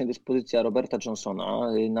będzie właśnie dyspozycja Roberta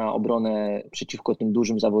Johnsona na obronę przeciwko tym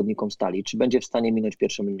dużym zawodnikom Stali. Czy będzie w stanie minąć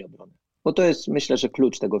pierwszą linię obrony? Bo to jest, myślę, że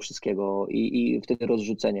klucz tego wszystkiego i wtedy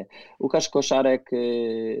rozrzucenie. Łukasz Koszarek,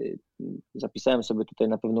 zapisałem sobie tutaj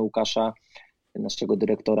na pewno Łukasza, naszego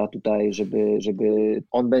dyrektora tutaj, żeby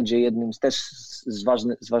on będzie jednym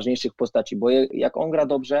z ważniejszych postaci, bo jak on gra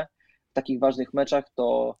dobrze w takich ważnych meczach,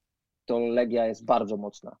 to Legia jest bardzo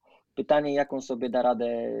mocna. Pytanie, jak on sobie da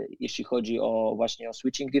radę, jeśli chodzi właśnie o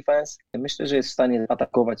switching defense. Myślę, że jest w stanie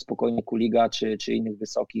atakować spokojnie Kuliga czy innych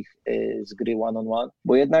wysokich z gry one-on-one,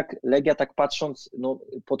 bo jednak Legia, tak patrząc,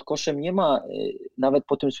 pod koszem nie ma, nawet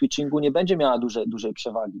po tym switchingu nie będzie miała dużej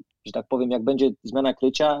przewagi. Że tak powiem, jak będzie zmiana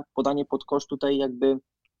krycia, podanie pod kosz tutaj jakby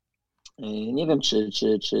nie wiem, czy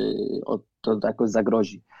to jakoś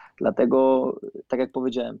zagrozi. Dlatego, tak jak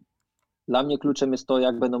powiedziałem, dla mnie kluczem jest to,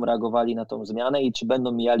 jak będą reagowali na tą zmianę i czy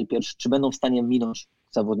będą mijali czy będą w stanie minąć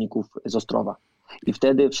zawodników z Ostrowa. I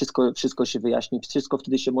wtedy wszystko się wyjaśni, wszystko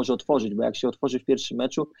wtedy się może otworzyć, bo jak się otworzy w pierwszym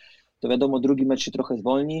meczu, to wiadomo, drugi mecz się trochę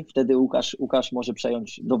zwolni, wtedy Łukasz może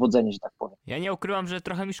przejąć dowodzenie, że tak powiem. Ja nie ukrywam, że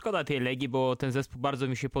trochę mi szkoda tej Legii, bo ten zespół bardzo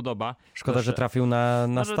mi się podoba. Szkoda, że trafił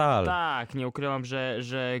na Stal. Tak, nie ukrywam,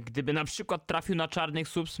 że gdyby na przykład trafił na Czarnych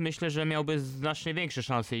Subs, myślę, że miałby znacznie większe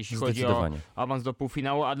szanse, jeśli chodzi o awans do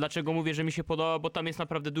półfinału. A dlaczego mówię, że mi się podoba? Bo tam jest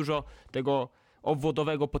naprawdę dużo tego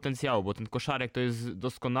obwodowego potencjału, bo ten koszarek to jest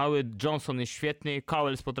doskonały, Johnson jest świetny,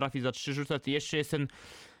 Cowells potrafi za 3 rzucać, jeszcze jest ten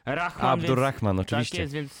Abdurrahman, oczywiście. Tak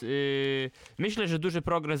jest, więc myślę, że duży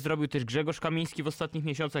progres zrobił też Grzegorz Kamiński w ostatnich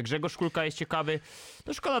miesiącach. Grzegorz Kulka jest ciekawy.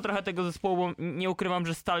 No szkoda trochę tego zespołu, bo nie ukrywam,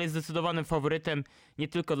 że Stal jest zdecydowanym faworytem, nie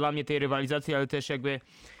tylko dla mnie tej rywalizacji, ale też jakby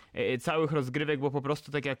całych rozgrywek, bo po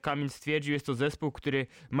prostu, tak jak Kamil stwierdził, jest to zespół, który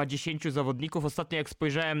ma 10 zawodników. Ostatnio jak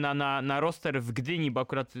spojrzałem na roster w Gdyni, bo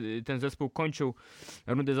akurat ten zespół kończył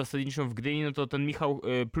rundę zasadniczą w Gdyni, no to ten Michał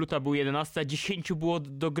Pluta był 11, a 10 było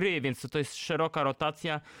do gry, więc to jest szeroka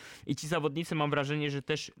rotacja i ci zawodnicy, mam wrażenie, że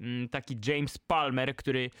też taki James Palmer,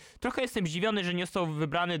 który trochę jestem zdziwiony, że nie został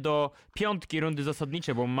wybrany do 5 rundy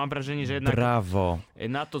zasadniczej, bo mam wrażenie, że jednak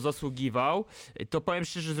na to zasługiwał. To powiem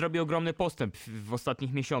szczerze, że zrobił ogromny postęp w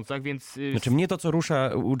ostatnich miesiącach. Więc... Znaczy mnie to, co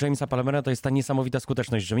rusza u Jamesa Palmera, to jest ta niesamowita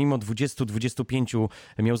skuteczność, że mimo 20-25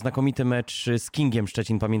 miał znakomity mecz z Kingiem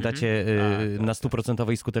Szczecin, pamiętacie, na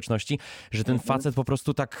 100% skuteczności, że ten facet po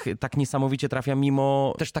prostu tak niesamowicie trafia,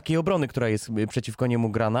 mimo też takiej obrony, która jest przeciwko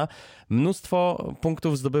niemu grana. Mnóstwo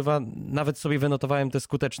punktów zdobywa, nawet sobie wynotowałem tę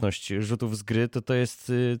skuteczność rzutów z gry, to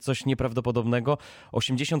jest coś nieprawdopodobnego.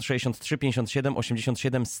 80, 63, 57,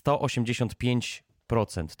 87, 185%.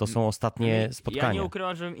 To są ostatnie spotkania. Ja nie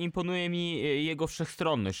ukrywam, że imponuje mi jego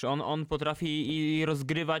wszechstronność. On potrafi i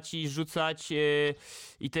rozgrywać, i rzucać,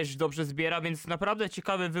 i też dobrze zbiera, więc naprawdę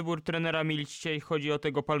ciekawy wybór trenera mieli dzisiaj, chodzi o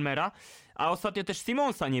tego Palmera. A ostatnio też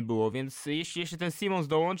Simonsa nie było, więc jeśli jeszcze ten Simons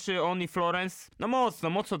dołączy, on i Florence, no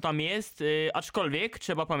mocno tam jest, aczkolwiek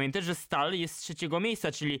trzeba pamiętać, że Stal jest z 3.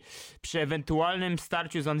 miejsca, czyli przy ewentualnym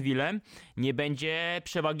starciu z Anwilem nie będzie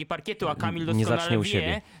przewagi parkietu, a Kamil doskonale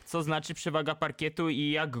wie, co znaczy przewaga parkietu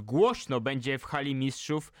i jak głośno będzie w hali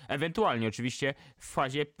mistrzów, ewentualnie oczywiście w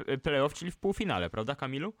fazie playoff, czyli w półfinale, prawda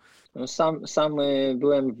Kamilu? No sam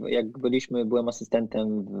byłem, byłem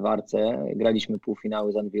asystentem w Warce, graliśmy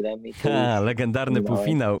półfinały z Anwilem. Legendarny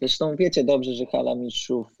półfinał. Zresztą wiecie dobrze, że hala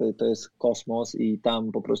mistrzów to jest kosmos i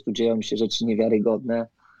tam po prostu dzieją się rzeczy niewiarygodne.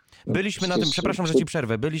 Byliśmy na tym, przepraszam, że ci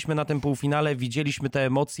przerwę, byliśmy na tym półfinale, widzieliśmy te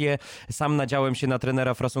emocje, sam nadziałem się na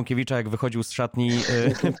trenera Frasunkiewicza, jak wychodził z szatni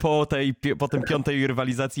po tym 5.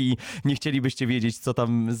 rywalizacji i nie chcielibyście wiedzieć, co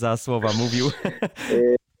tam za słowa mówił.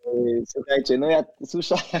 Słuchajcie, no ja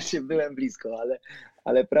słyszałem, byłem blisko,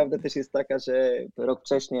 ale prawda też jest taka, że rok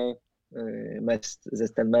wcześniej mecz ze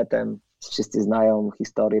Stelmetem, wszyscy znają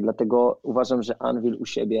historię, dlatego uważam, że Anwil u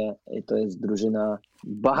siebie to jest drużyna,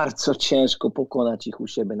 bardzo ciężko pokonać ich u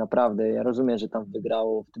siebie, naprawdę. Ja rozumiem, że tam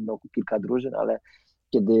wygrało w tym roku kilka drużyn, ale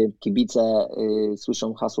kiedy kibice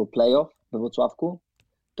słyszą hasło playoff we Włocławku,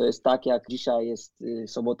 to jest tak, jak dzisiaj jest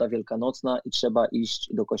sobota wielkanocna i trzeba iść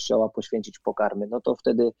do kościoła, poświęcić pokarmy. No to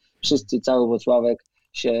wtedy cały Włocławek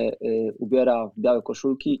się ubiera w białe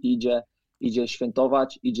koszulki i idzie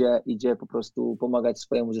świętować, idzie po prostu pomagać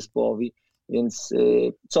swojemu zespołowi, więc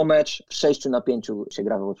co mecz w 6-5 się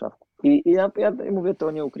gra we Włocławku. I ja mówię,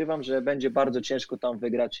 to nie ukrywam, że będzie bardzo ciężko tam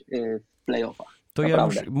wygrać w playoffach. To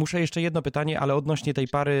naprawdę. Ja muszę jeszcze jedno pytanie, ale odnośnie tej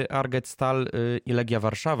pary Arget Stal i Legia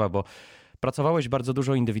Warszawa, bo pracowałeś bardzo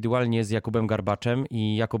dużo indywidualnie z Jakubem Garbaczem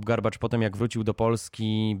i Jakub Garbacz potem jak wrócił do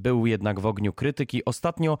Polski był jednak w ogniu krytyki.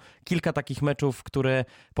 Ostatnio kilka takich meczów, które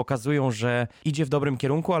pokazują, że idzie w dobrym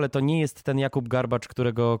kierunku, ale to nie jest ten Jakub Garbacz,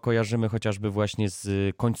 którego kojarzymy chociażby właśnie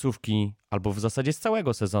z końcówki albo w zasadzie z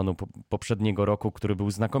całego sezonu poprzedniego roku, który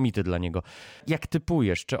był znakomity dla niego. Jak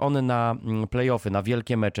typujesz, czy on na play-offy, na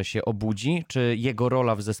wielkie mecze się obudzi, czy jego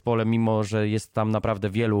rola w zespole, mimo że jest tam naprawdę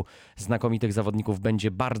wielu znakomitych zawodników,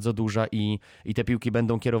 będzie bardzo duża i i te piłki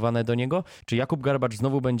będą kierowane do niego? Czy Jakub Garbacz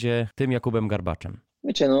znowu będzie tym Jakubem Garbaczem?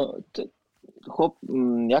 Wiecie,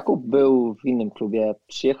 Jakub był w innym klubie,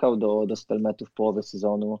 przyjechał do Stelmetu w połowie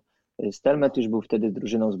sezonu. Stelmet już był wtedy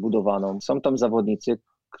drużyną zbudowaną. Są tam zawodnicy,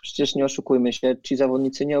 przecież nie oszukujmy się, ci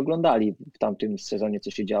zawodnicy nie oglądali w tamtym sezonie,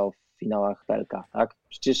 co się działo w finałach PLK, tak?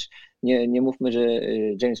 Przecież nie mówmy, że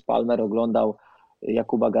James Palmer oglądał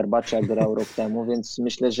Jakuba Garbacza, jak grał rok temu, więc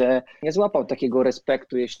myślę, że nie złapał takiego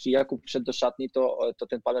respektu. Jeśli Jakub wszedł do szatni, to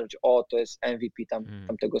ten Palmer mówi, to jest MVP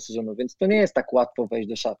tamtego sezonu, więc to nie jest tak łatwo wejść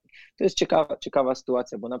do szatni. To jest ciekawa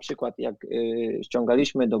sytuacja, bo na przykład jak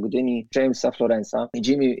ściągaliśmy do Gdyni Jamesa Florence'a,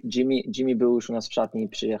 Jimmy był już u nas w szatni i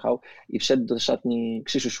przyjechał i wszedł do szatni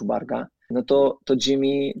Krzysiu Szubarga, no to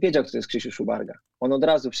Jimmy wiedział, kto to jest Krzysiu Szubarga. On od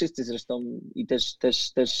razu, wszyscy zresztą i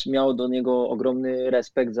też miał do niego ogromny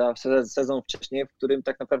respekt za sezon wcześniej, w którym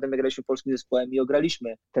tak naprawdę my graliśmy polskim zespołem i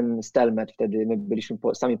ograliśmy ten Stelmet. Wtedy my byliśmy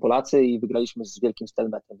sami Polacy i wygraliśmy z wielkim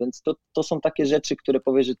Stelmetem. Więc to są takie rzeczy, które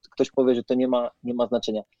ktoś powie, że to nie ma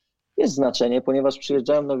znaczenia. Jest znaczenie, ponieważ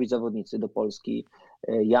przyjeżdżają nowi zawodnicy do Polski.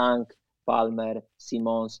 Young, Palmer,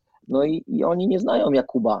 Simons. No i oni nie znają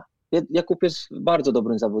Jakuba. Jakub jest bardzo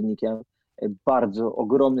dobrym zawodnikiem. Bardzo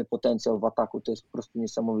ogromny potencjał w ataku, to jest po prostu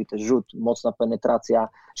niesamowity rzut, mocna penetracja,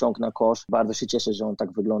 ciąg na kosz. Bardzo się cieszę, że on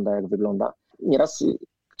tak wygląda, jak wygląda. Nieraz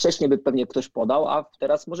wcześniej by pewnie ktoś podał, a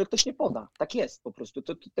teraz może ktoś nie poda. Tak jest po prostu.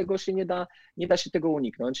 Tego się nie da się tego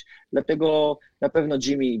uniknąć. Dlatego na pewno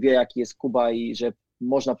Jimmy wie, jaki jest Kuba i że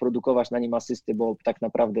można produkować na nim asysty, bo tak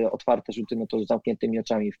naprawdę otwarte rzuty, no to z zamkniętymi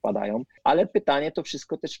oczami wpadają. Ale pytanie to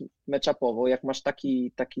wszystko też match-upowo, jak masz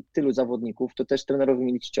taki tylu zawodników, to też trenerowi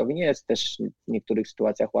Miliciciowi nie jest też w niektórych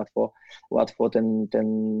sytuacjach łatwo ten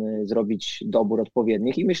zrobić dobór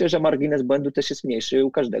odpowiednich i myślę, że margines błędu też jest mniejszy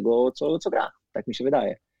u każdego, co gra. Tak mi się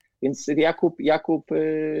wydaje. Więc Jakub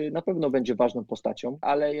na pewno będzie ważną postacią,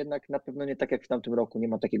 ale jednak na pewno nie tak jak w tamtym roku. Nie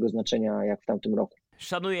ma takiego znaczenia jak w tamtym roku.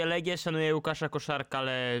 Szanuję Legię, szanuję Łukasza Koszarka,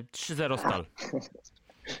 ale 3-0 Stal.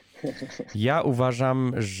 Ja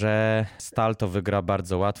uważam, że Stal to wygra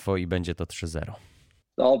bardzo łatwo i będzie to 3-0.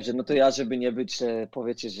 Dobrze, no to ja, żeby nie być, że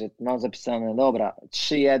powiecie, że mam zapisane, dobra,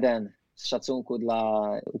 3-1 z szacunku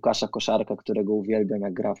dla Łukasza Koszarka, którego uwielbiam,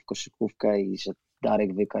 jak gra w koszykówkę i że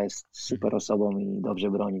Darek Wyka jest super osobą i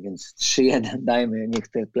dobrze broni, więc 3-1 dajmy, niech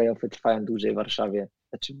te play-offy trwają dłużej w Warszawie,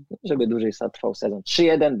 znaczy, żeby dłużej trwał sezon.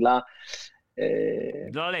 3-1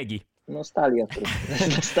 dla Legii. No Stali Ostrów.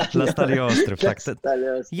 Dla Stali Ostrów, tak.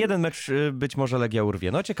 Jeden mecz być może Legia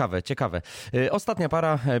urwie. No ciekawe. Ostatnia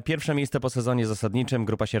para, pierwsze miejsce po sezonie zasadniczym,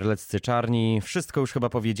 grupa Sierleccy Czarni. Wszystko już chyba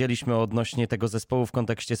powiedzieliśmy odnośnie tego zespołu w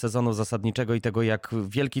kontekście sezonu zasadniczego i tego, jak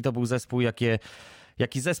wielki to był zespół,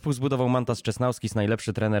 jaki zespół zbudował Mantas Czesnauskis,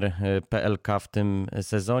 najlepszy trener PLK w tym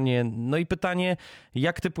sezonie. No i pytanie,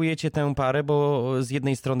 jak typujecie tę parę, bo z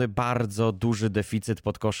jednej strony bardzo duży deficyt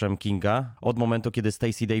pod koszem Kinga. Od momentu, kiedy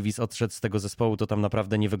Stacey Davis odszedł z tego zespołu, to tam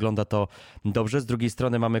naprawdę nie wygląda to dobrze. Z drugiej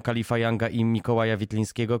strony mamy Kalifa Younga i Mikołaja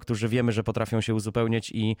Witlińskiego, którzy wiemy, że potrafią się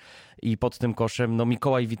uzupełniać i pod tym koszem. No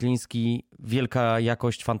Mikołaj Witliński, wielka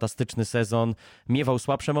jakość, fantastyczny sezon. Miewał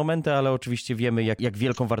słabsze momenty, ale oczywiście wiemy, jak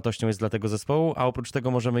wielką wartością jest dla tego zespołu, a oprócz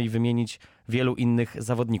tego możemy i wymienić wielu innych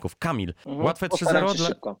zawodników. Kamil, łatwe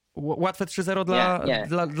 3-0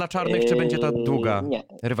 dla czarnych, czy będzie ta długa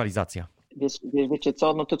rywalizacja? Wiecie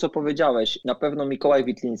co, no to co powiedziałeś, na pewno Mikołaj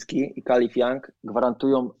Witliński i Kalif Young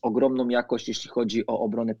gwarantują ogromną jakość, jeśli chodzi o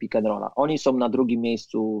obronę pick and rolla. Oni są na drugim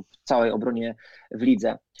miejscu w całej obronie w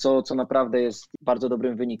lidze, co naprawdę jest bardzo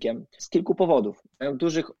dobrym wynikiem z kilku powodów. Mają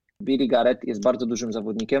dużych. Billy Garrett jest bardzo dużym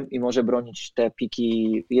zawodnikiem i może bronić te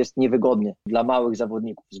piki, jest niewygodny dla małych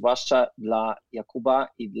zawodników, zwłaszcza dla Jakuba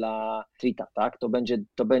i dla Trita, tak?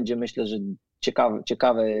 To będzie myślę, że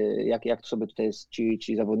ciekawe jak sobie tutaj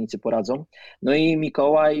ci zawodnicy poradzą. No i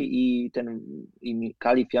Mikołaj i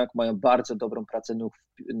Kalif Young mają bardzo dobrą pracę nóg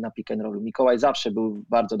na pick and rollu. Mikołaj zawsze był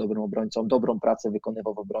bardzo dobrym obrońcą, dobrą pracę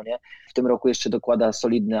wykonywał w obronie. W tym roku jeszcze dokłada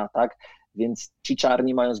solidny atak, więc ci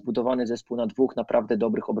czarni mają zbudowany zespół na dwóch naprawdę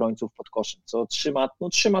dobrych obrońców pod koszem, co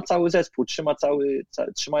trzyma cały zespół,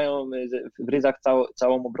 trzymają w ryzach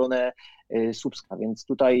całą obronę Słupska, więc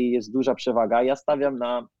tutaj jest duża przewaga. Ja stawiam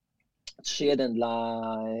na 3-1 dla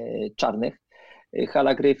czarnych.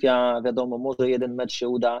 Hala Gryfia, wiadomo, może jeden mecz się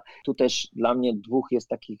uda. Tu też dla mnie dwóch jest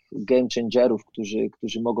takich game changerów,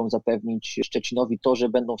 którzy mogą zapewnić Szczecinowi to, że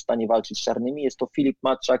będą w stanie walczyć z czarnymi. Jest to Filip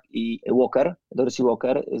Matczak i Dorsey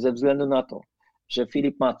Walker, ze względu na to, że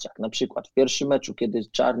Filip Maczak na przykład w pierwszym meczu, kiedy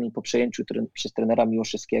Czarni po przejęciu przez trenera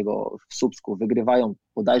Miłoszewskiego w Słupsku wygrywają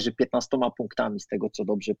bodajże 15 punktami, z tego co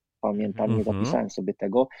dobrze pamiętam, nie zapisałem sobie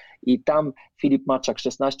tego, i tam Filip Maczak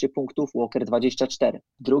 16 punktów, Walker 24.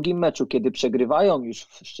 W drugim meczu, kiedy przegrywają już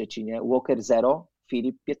w Szczecinie, Walker 0,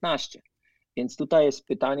 Filip 15. Więc tutaj jest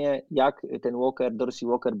pytanie, jak ten Dorsey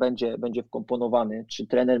Walker będzie wkomponowany, czy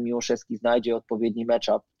trener Miłoszewski znajdzie odpowiedni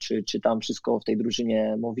match-up, czy tam wszystko w tej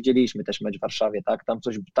drużynie, bo widzieliśmy też mecz w Warszawie, tak?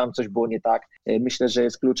 Tam coś było nie tak. Myślę, że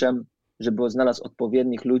jest kluczem, żeby znalazł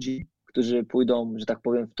odpowiednich ludzi, którzy pójdą, że tak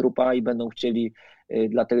powiem, w trupa i będą chcieli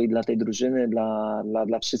dla tej drużyny,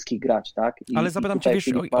 dla wszystkich grać, tak? Ale zapytam cię, wiesz,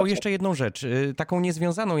 o jeszcze jedną rzecz, taką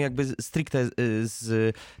niezwiązaną jakby stricte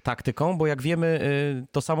z taktyką, bo jak wiemy,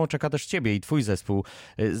 to samo czeka też ciebie i twój zespół.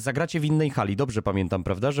 Zagracie w innej hali, dobrze pamiętam,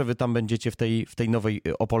 prawda, że wy tam będziecie w tej nowej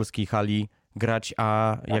opolskiej hali grać,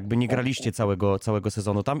 a jakby nie graliście całego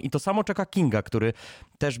sezonu tam. I to samo czeka Kinga, który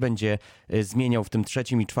też będzie zmieniał w tym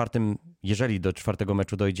trzecim i czwartym, jeżeli do czwartego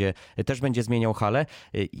meczu dojdzie, też będzie zmieniał halę.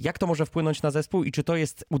 Jak to może wpłynąć na zespół i czy to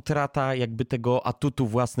jest utrata jakby tego atutu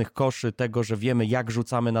własnych koszy, tego, że wiemy jak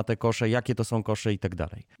rzucamy na te kosze, jakie to są kosze i tak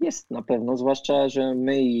dalej? Jest na pewno, zwłaszcza, że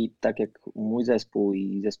my i tak jak mój zespół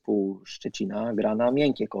i zespół Szczecina gra na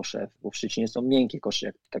miękkie kosze, bo w Szczecinie są miękkie kosze,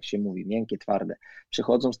 jak tak się mówi, miękkie, twarde.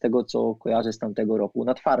 Przechodzą z tego, co kojarzę z tamtego roku,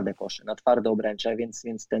 na twarde kosze, na twarde obręcze, więc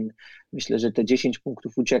myślę, że te 10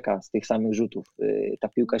 punktów ucieka z tych samych rzutów. Ta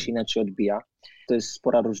piłka się inaczej odbija. To jest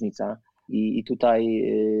spora różnica. I tutaj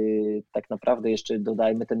tak naprawdę jeszcze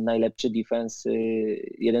dodajmy ten najlepszy defense,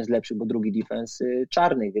 jeden z lepszych, bo drugi defense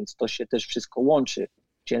Czarnych, więc to się też wszystko łączy.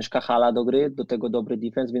 Ciężka hala do gry, do tego dobry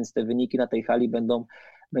defense, więc te wyniki na tej hali będą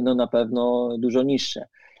na pewno dużo niższe.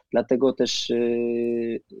 Dlatego też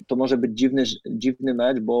to może być dziwny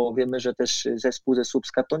mecz, bo wiemy, że też zespół ze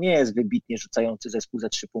Słupska to nie jest wybitnie rzucający zespół za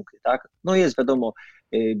 3 punkty, tak? No jest wiadomo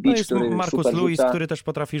Beach, jest który Marcus super Lewis, rzuca. który też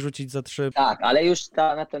potrafi rzucić za 3. Tak, ale już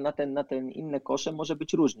na ten inne kosze może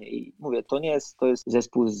być różnie i mówię, to jest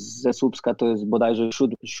zespół ze Słupska, to jest bodajże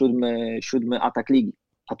siódmy atak ligi,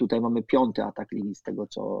 a tutaj mamy 5. atak ligi z tego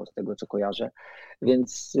co kojarzę,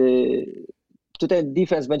 więc tutaj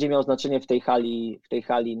defense będzie miał znaczenie w tej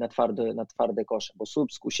hali na twarde kosze, bo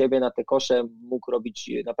Słupsk u siebie na te kosze mógł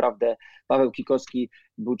robić naprawdę, Paweł Kikowski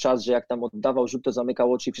był czas, że jak tam oddawał rzut, to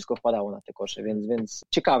zamykał oczy i wszystko wpadało na te kosze, więc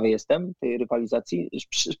ciekawy jestem tej rywalizacji.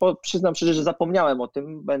 Przyznam szczerze, że zapomniałem o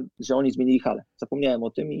tym, że oni zmienili halę. Zapomniałem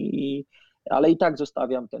o tym, ale i tak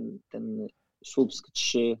zostawiam ten Słupsk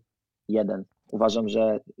 3-1. Uważam,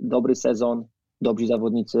 że dobry sezon, dobrzy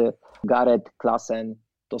zawodnicy, Gareth, Klasen,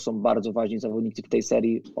 to są bardzo ważni zawodnicy w tej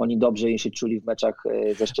serii. Oni dobrze się czuli w meczach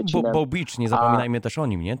ze Szczecinem. Bo Beach, nie zapominajmy też o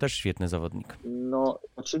nim, nie? Też świetny zawodnik. No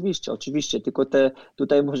oczywiście, tylko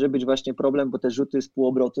tutaj może być właśnie problem, bo te rzuty z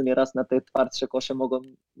półobrotu nieraz na te twardsze kosze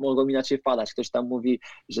mogą inaczej wpadać. Ktoś tam mówi,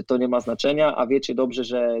 że to nie ma znaczenia, a wiecie dobrze,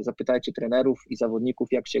 że zapytajcie trenerów i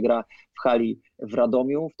zawodników, jak się gra w hali w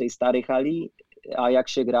Radomiu, w tej starej hali, a jak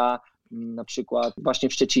się gra na przykład właśnie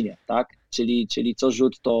w Szczecinie, tak? Czyli co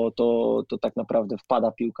rzut to tak naprawdę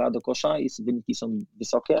wpada piłka do kosza i wyniki są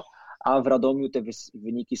wysokie, a w Radomiu te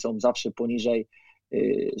wyniki są zawsze poniżej,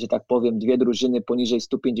 że tak powiem, dwie drużyny poniżej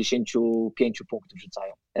 155 punktów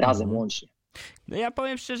rzucają, razem łącznie. No ja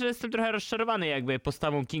powiem szczerze, jestem trochę rozczarowany jakby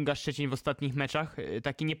postawą Kinga Szczecin w ostatnich meczach.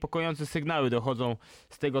 Takie niepokojące sygnały dochodzą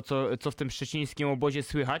z tego, co w tym szczecińskim obozie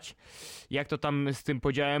słychać. Jak to tam z tym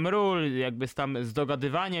podziałem ról, jakby z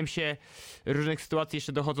dogadywaniem się różnych sytuacji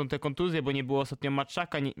jeszcze dochodzą te kontuzje, bo nie było ostatnio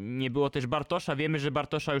Matczaka, nie było też Bartosza. Wiemy, że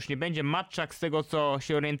Bartosza już nie będzie. Matczak, z tego co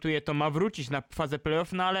się orientuje, to ma wrócić na fazę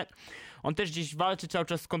playoff, no ale on też gdzieś walczy cały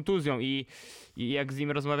czas z kontuzją i jak z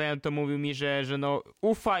nim rozmawiałem, to mówił mi, że no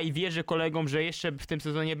ufa i wierzy kolegom, że jeszcze w tym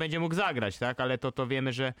sezonie będzie mógł zagrać, tak? Ale to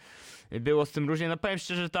wiemy, że było z tym różnie. No powiem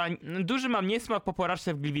szczerze, że duży mam niesmak po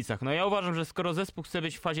porażce w Gliwicach. No ja uważam, że skoro zespół chce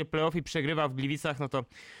być w fazie playoff i przegrywa w Gliwicach, no to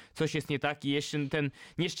coś jest nie tak i jeszcze ten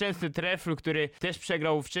nieszczęsny trefl, który też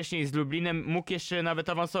przegrał wcześniej z Lublinem, mógł jeszcze nawet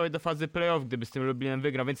awansować do fazy playoff, gdyby z tym Lublinem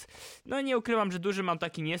wygrał, więc no nie ukrywam, że duży mam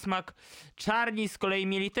taki niesmak. Czarni z kolei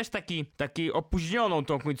mieli też taki opóźnioną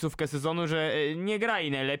tą końcówkę sezonu, że nie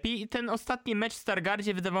grali najlepiej i ten ostatni mecz w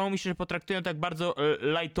Stargardzie wydawało mi się, że potraktują tak bardzo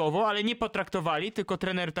lightowo, ale nie potraktowali, tylko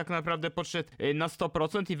trener tak naprawdę podszedł na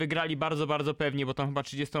 100% i wygrali bardzo, bardzo pewnie, bo tam chyba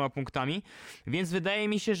 30 punktami, więc wydaje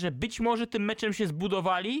mi się, że być może tym meczem się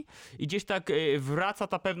zbudowali i gdzieś tak wraca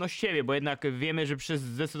ta pewność siebie, bo jednak wiemy, że przez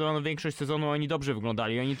zdecydowaną większość sezonu oni dobrze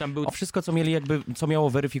wyglądali. Oni tam były... O wszystko, co miało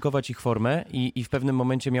weryfikować ich formę i w pewnym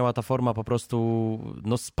momencie miała ta forma po prostu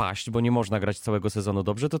spaść, bo nie można grać całego sezonu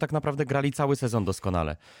dobrze, to tak naprawdę grali cały sezon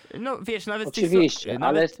doskonale. No wiesz, nawet... Oczywiście,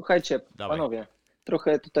 ale słuchajcie, panowie,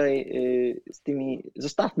 trochę tutaj z tymi,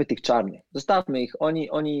 zostawmy tych czarnych, zostawmy ich,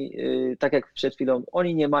 oni tak jak przed chwilą,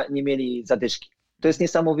 oni nie mieli zadyszki. To jest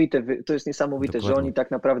niesamowite, że oni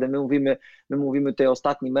tak naprawdę, my mówimy tutaj o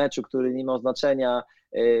ostatnim meczu, który nie miał znaczenia,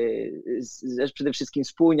 przede wszystkim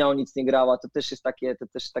spójnia o nic nie grała, to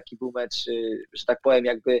też taki był mecz, że tak powiem,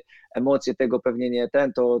 jakby emocje tego pewnie nie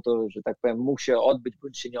to że tak powiem, mógł się odbyć,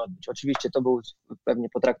 bądź się nie odbyć. Oczywiście to był pewnie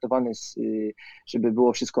potraktowany, żeby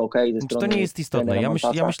było wszystko okej. To nie jest istotne.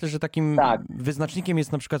 Ja myślę, że takim wyznacznikiem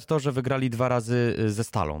jest na przykład to, że wygrali 2 razy ze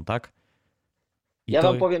Stalą, tak? Ja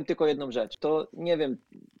wam powiem tylko jedną rzecz. To nie wiem,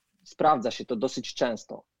 sprawdza się to dosyć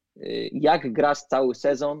często. Jak grasz cały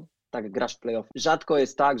sezon, tak grasz w play-off. Rzadko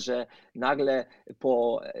jest tak, że nagle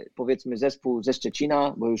powiedzmy zespół ze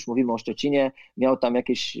Szczecina, bo już mówimy o Szczecinie, miał tam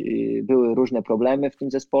były różne problemy w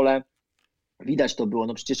tym zespole. Widać to było,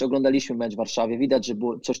 no przecież oglądaliśmy mecz w Warszawie, widać, że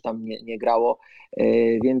coś tam nie grało,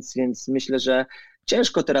 więc myślę, że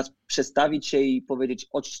ciężko teraz przestawić się i powiedzieć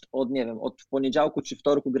od poniedziałku czy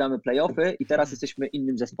wtorku gramy play-offy i teraz jesteśmy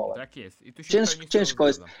innym zespołem. Tak jest. I tu Ciężko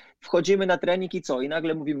jest. Wchodzimy na trening i co? I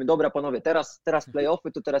nagle mówimy, dobra panowie, teraz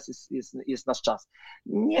play-offy, to teraz jest nasz czas.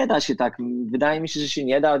 Nie da się tak. Wydaje mi się, że się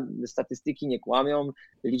nie da. Statystyki nie kłamią,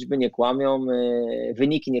 liczby nie kłamią,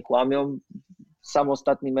 wyniki nie kłamią. Sam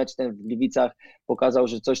ostatni mecz ten w Gliwicach pokazał,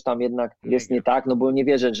 że coś tam jednak jest nie tak, no bo nie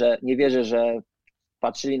wierzę, że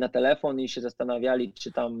patrzyli na telefon i się zastanawiali,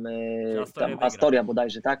 czy tam Astoria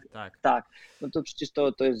bodajże, tak? Tak. No to przecież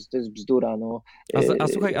to jest bzdura. No.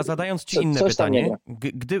 Słuchaj, zadając ci inne pytanie,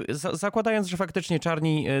 zakładając, że faktycznie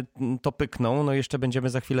czarni to pykną, no jeszcze będziemy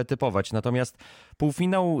za chwilę typować, natomiast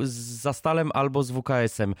półfinał z Zastalem albo z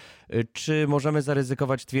WKS-em, czy możemy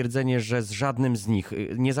zaryzykować twierdzenie, że z żadnym z nich,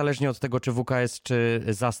 niezależnie od tego, czy WKS, czy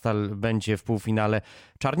Zastal będzie w półfinale,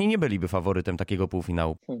 czarni nie byliby faworytem takiego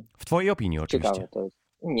półfinału? W twojej opinii oczywiście. Ciekawe to jest.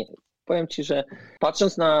 Nie. Powiem ci, że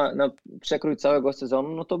patrząc na przekrój całego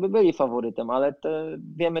sezonu, no to by byli faworytem, ale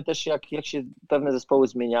wiemy też jak się pewne zespoły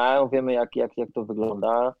zmieniają, wiemy jak to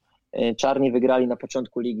wygląda. Czarni wygrali na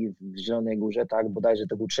początku ligi w Zielonej Górze, tak, bodajże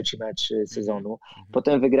to był 3. mecz sezonu.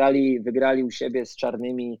 Potem wygrali u siebie z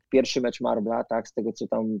czarnymi pierwszy mecz Marbla, tak, z tego co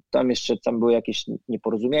tam jeszcze były jakieś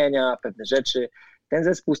nieporozumienia, pewne rzeczy. Ten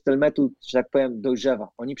zespół z Telmetu, że tak powiem, dojrzewa.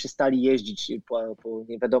 Oni przestali jeździć,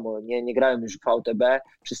 nie wiadomo, nie grają już w VTB,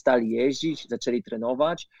 przestali jeździć, zaczęli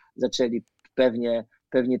trenować,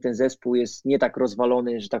 pewnie ten zespół jest nie tak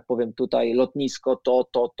rozwalony, że tak powiem tutaj lotnisko,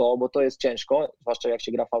 bo to jest ciężko, zwłaszcza jak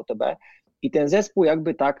się gra w VTB. I ten zespół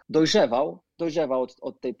jakby tak dojrzewał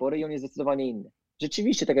od tej pory i on jest zdecydowanie inny.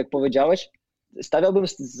 Rzeczywiście, tak jak powiedziałeś, stawiałbym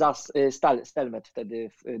za Stelmet wtedy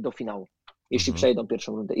do finału. Jeśli przejdą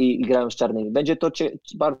pierwszą rundę i grają z czarnymi. Będzie to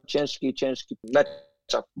bardzo ciężki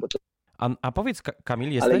match-up. A powiedz,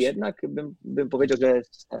 Kamil, jesteś? Ale jednak bym powiedział, że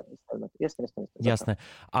jestem. Jasne.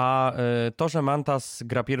 A to, że Mantas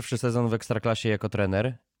gra pierwszy sezon w Ekstraklasie jako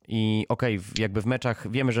trener i jakby w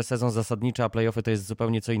meczach wiemy, że sezon zasadniczy, a play-offy to jest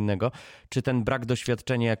zupełnie co innego. Czy ten brak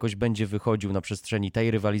doświadczenia jakoś będzie wychodził na przestrzeni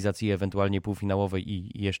tej rywalizacji ewentualnie półfinałowej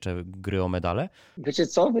i jeszcze gry o medale? Wiecie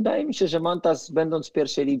co? Wydaje mi się, że Mantas, będąc w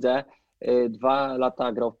pierwszej lidze, 2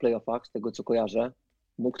 lata grał w play-offach, z tego co kojarzę.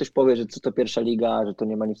 Mógł ktoś powie, że co to pierwsza liga, że to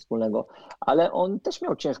nie ma nic wspólnego, ale on też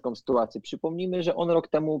miał ciężką sytuację. Przypomnijmy, że on rok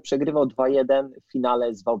temu przegrywał 2-1 w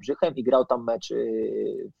finale z Wałbrzychem i grał tam mecz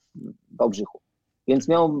w Wałbrzychu. Więc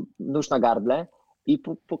miał nóż na gardle i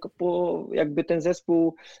jakby ten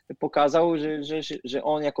zespół pokazał, że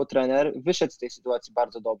on jako trener wyszedł z tej sytuacji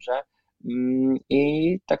bardzo dobrze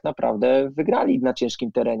i tak naprawdę wygrali na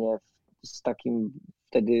ciężkim terenie z takim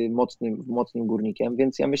wtedy mocnym Górnikiem,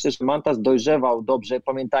 więc ja myślę, że Mantas dojrzewał dobrze.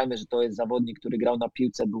 Pamiętajmy, że to jest zawodnik, który grał na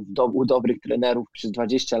piłce, był u dobrych trenerów przez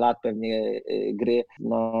 20 lat pewnie gry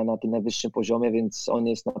na tym najwyższym poziomie, więc on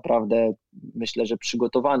jest naprawdę, myślę, że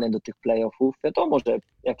przygotowany do tych play-offów. Wiadomo, że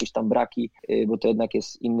jakieś tam braki, bo to jednak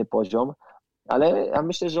jest inny poziom, ale ja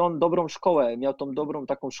myślę, że on dobrą szkołę, miał tą dobrą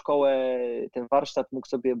taką szkołę, ten warsztat mógł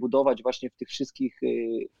sobie budować właśnie w tych wszystkich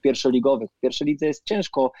pierwszoligowych. W pierwszej lidze jest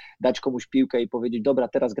ciężko dać komuś piłkę i powiedzieć, dobra,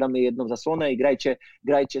 teraz gramy jedną zasłonę i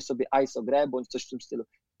grajcie sobie ISO grę, bądź coś w tym stylu.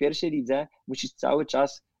 W pierwszej lidze musisz cały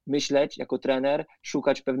czas myśleć jako trener,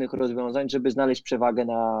 szukać pewnych rozwiązań, żeby znaleźć przewagę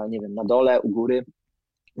na dole, u góry.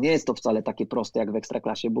 Nie jest to wcale takie proste jak w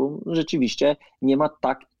Ekstraklasie, bo rzeczywiście nie ma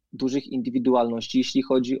tak dużych indywidualności, jeśli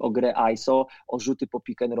chodzi o grę ISO, o rzuty po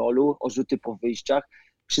pick and rollu, o rzuty po wyjściach.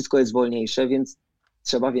 Wszystko jest wolniejsze, więc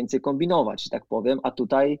trzeba więcej kombinować, że tak powiem, a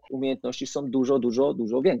tutaj umiejętności są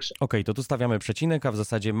dużo większe. Okej, to tu stawiamy przecinek, a w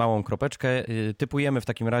zasadzie małą kropeczkę. Typujemy w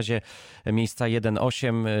takim razie miejsca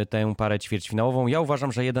 1-8, tę parę ćwierćfinałową. Ja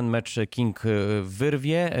uważam, że jeden mecz King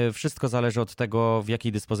wyrwie. Wszystko zależy od tego, w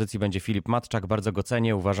jakiej dyspozycji będzie Filip Matczak. Bardzo go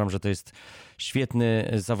cenię. Uważam, że to jest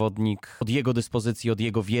świetny zawodnik. Od jego dyspozycji, od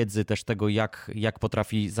jego wiedzy, też tego, jak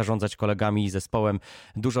potrafi zarządzać kolegami i zespołem,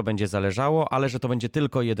 dużo będzie zależało, ale że to będzie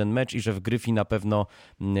tylko jeden mecz i że w Gryfi na pewno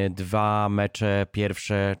 2 mecze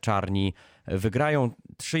pierwsze czarni wygrają.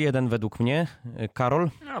 3-1 według mnie. Karol?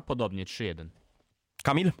 No, podobnie, 3-1.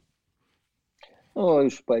 Kamil? No,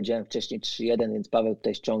 już powiedziałem wcześniej 3-1, więc Paweł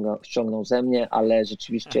tutaj ściągnął ze mnie, ale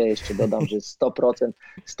rzeczywiście jeszcze dodam, że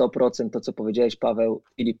 100% to, co powiedziałeś, Paweł,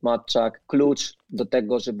 Filip Matczak, klucz do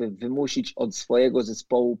tego, żeby wymusić od swojego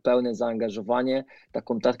zespołu pełne zaangażowanie,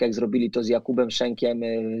 tak jak zrobili to z Jakubem Szenkiem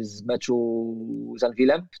z meczu z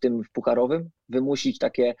Anwilem, w tym w pucharowym, wymusić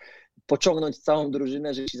pociągnąć całą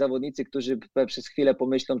drużynę, że ci zawodnicy, którzy przez chwilę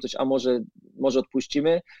pomyślą coś, a może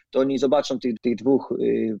odpuścimy, to oni zobaczą tych dwóch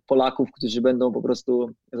Polaków, którzy będą po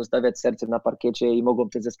prostu zostawiać serce na parkiecie i mogą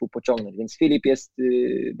ten zespół pociągnąć. Więc Filip jest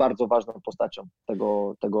bardzo ważną postacią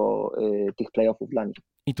tych playoffów dla nich.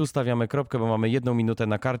 I tu stawiamy kropkę, bo mamy 1 minutę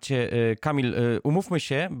na karcie. Kamil, umówmy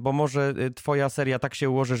się, bo może twoja seria tak się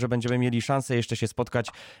ułoży, że będziemy mieli szansę jeszcze się spotkać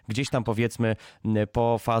gdzieś tam, powiedzmy,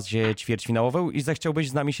 po fazie ćwierćfinałową i zechciałbyś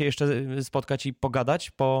z nami się jeszcze spotkać i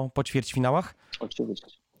pogadać po ćwierćfinałach?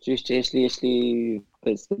 Oczywiście, jeśli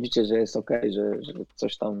stwierdzicie, że jest okej, że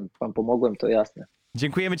coś tam wam pomogłem, to jasne.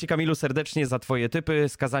 Dziękujemy Ci, Kamilu, serdecznie za Twoje typy.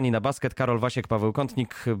 Skazani na basket, Karol Wasiek, Paweł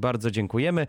Kątnik, bardzo dziękujemy.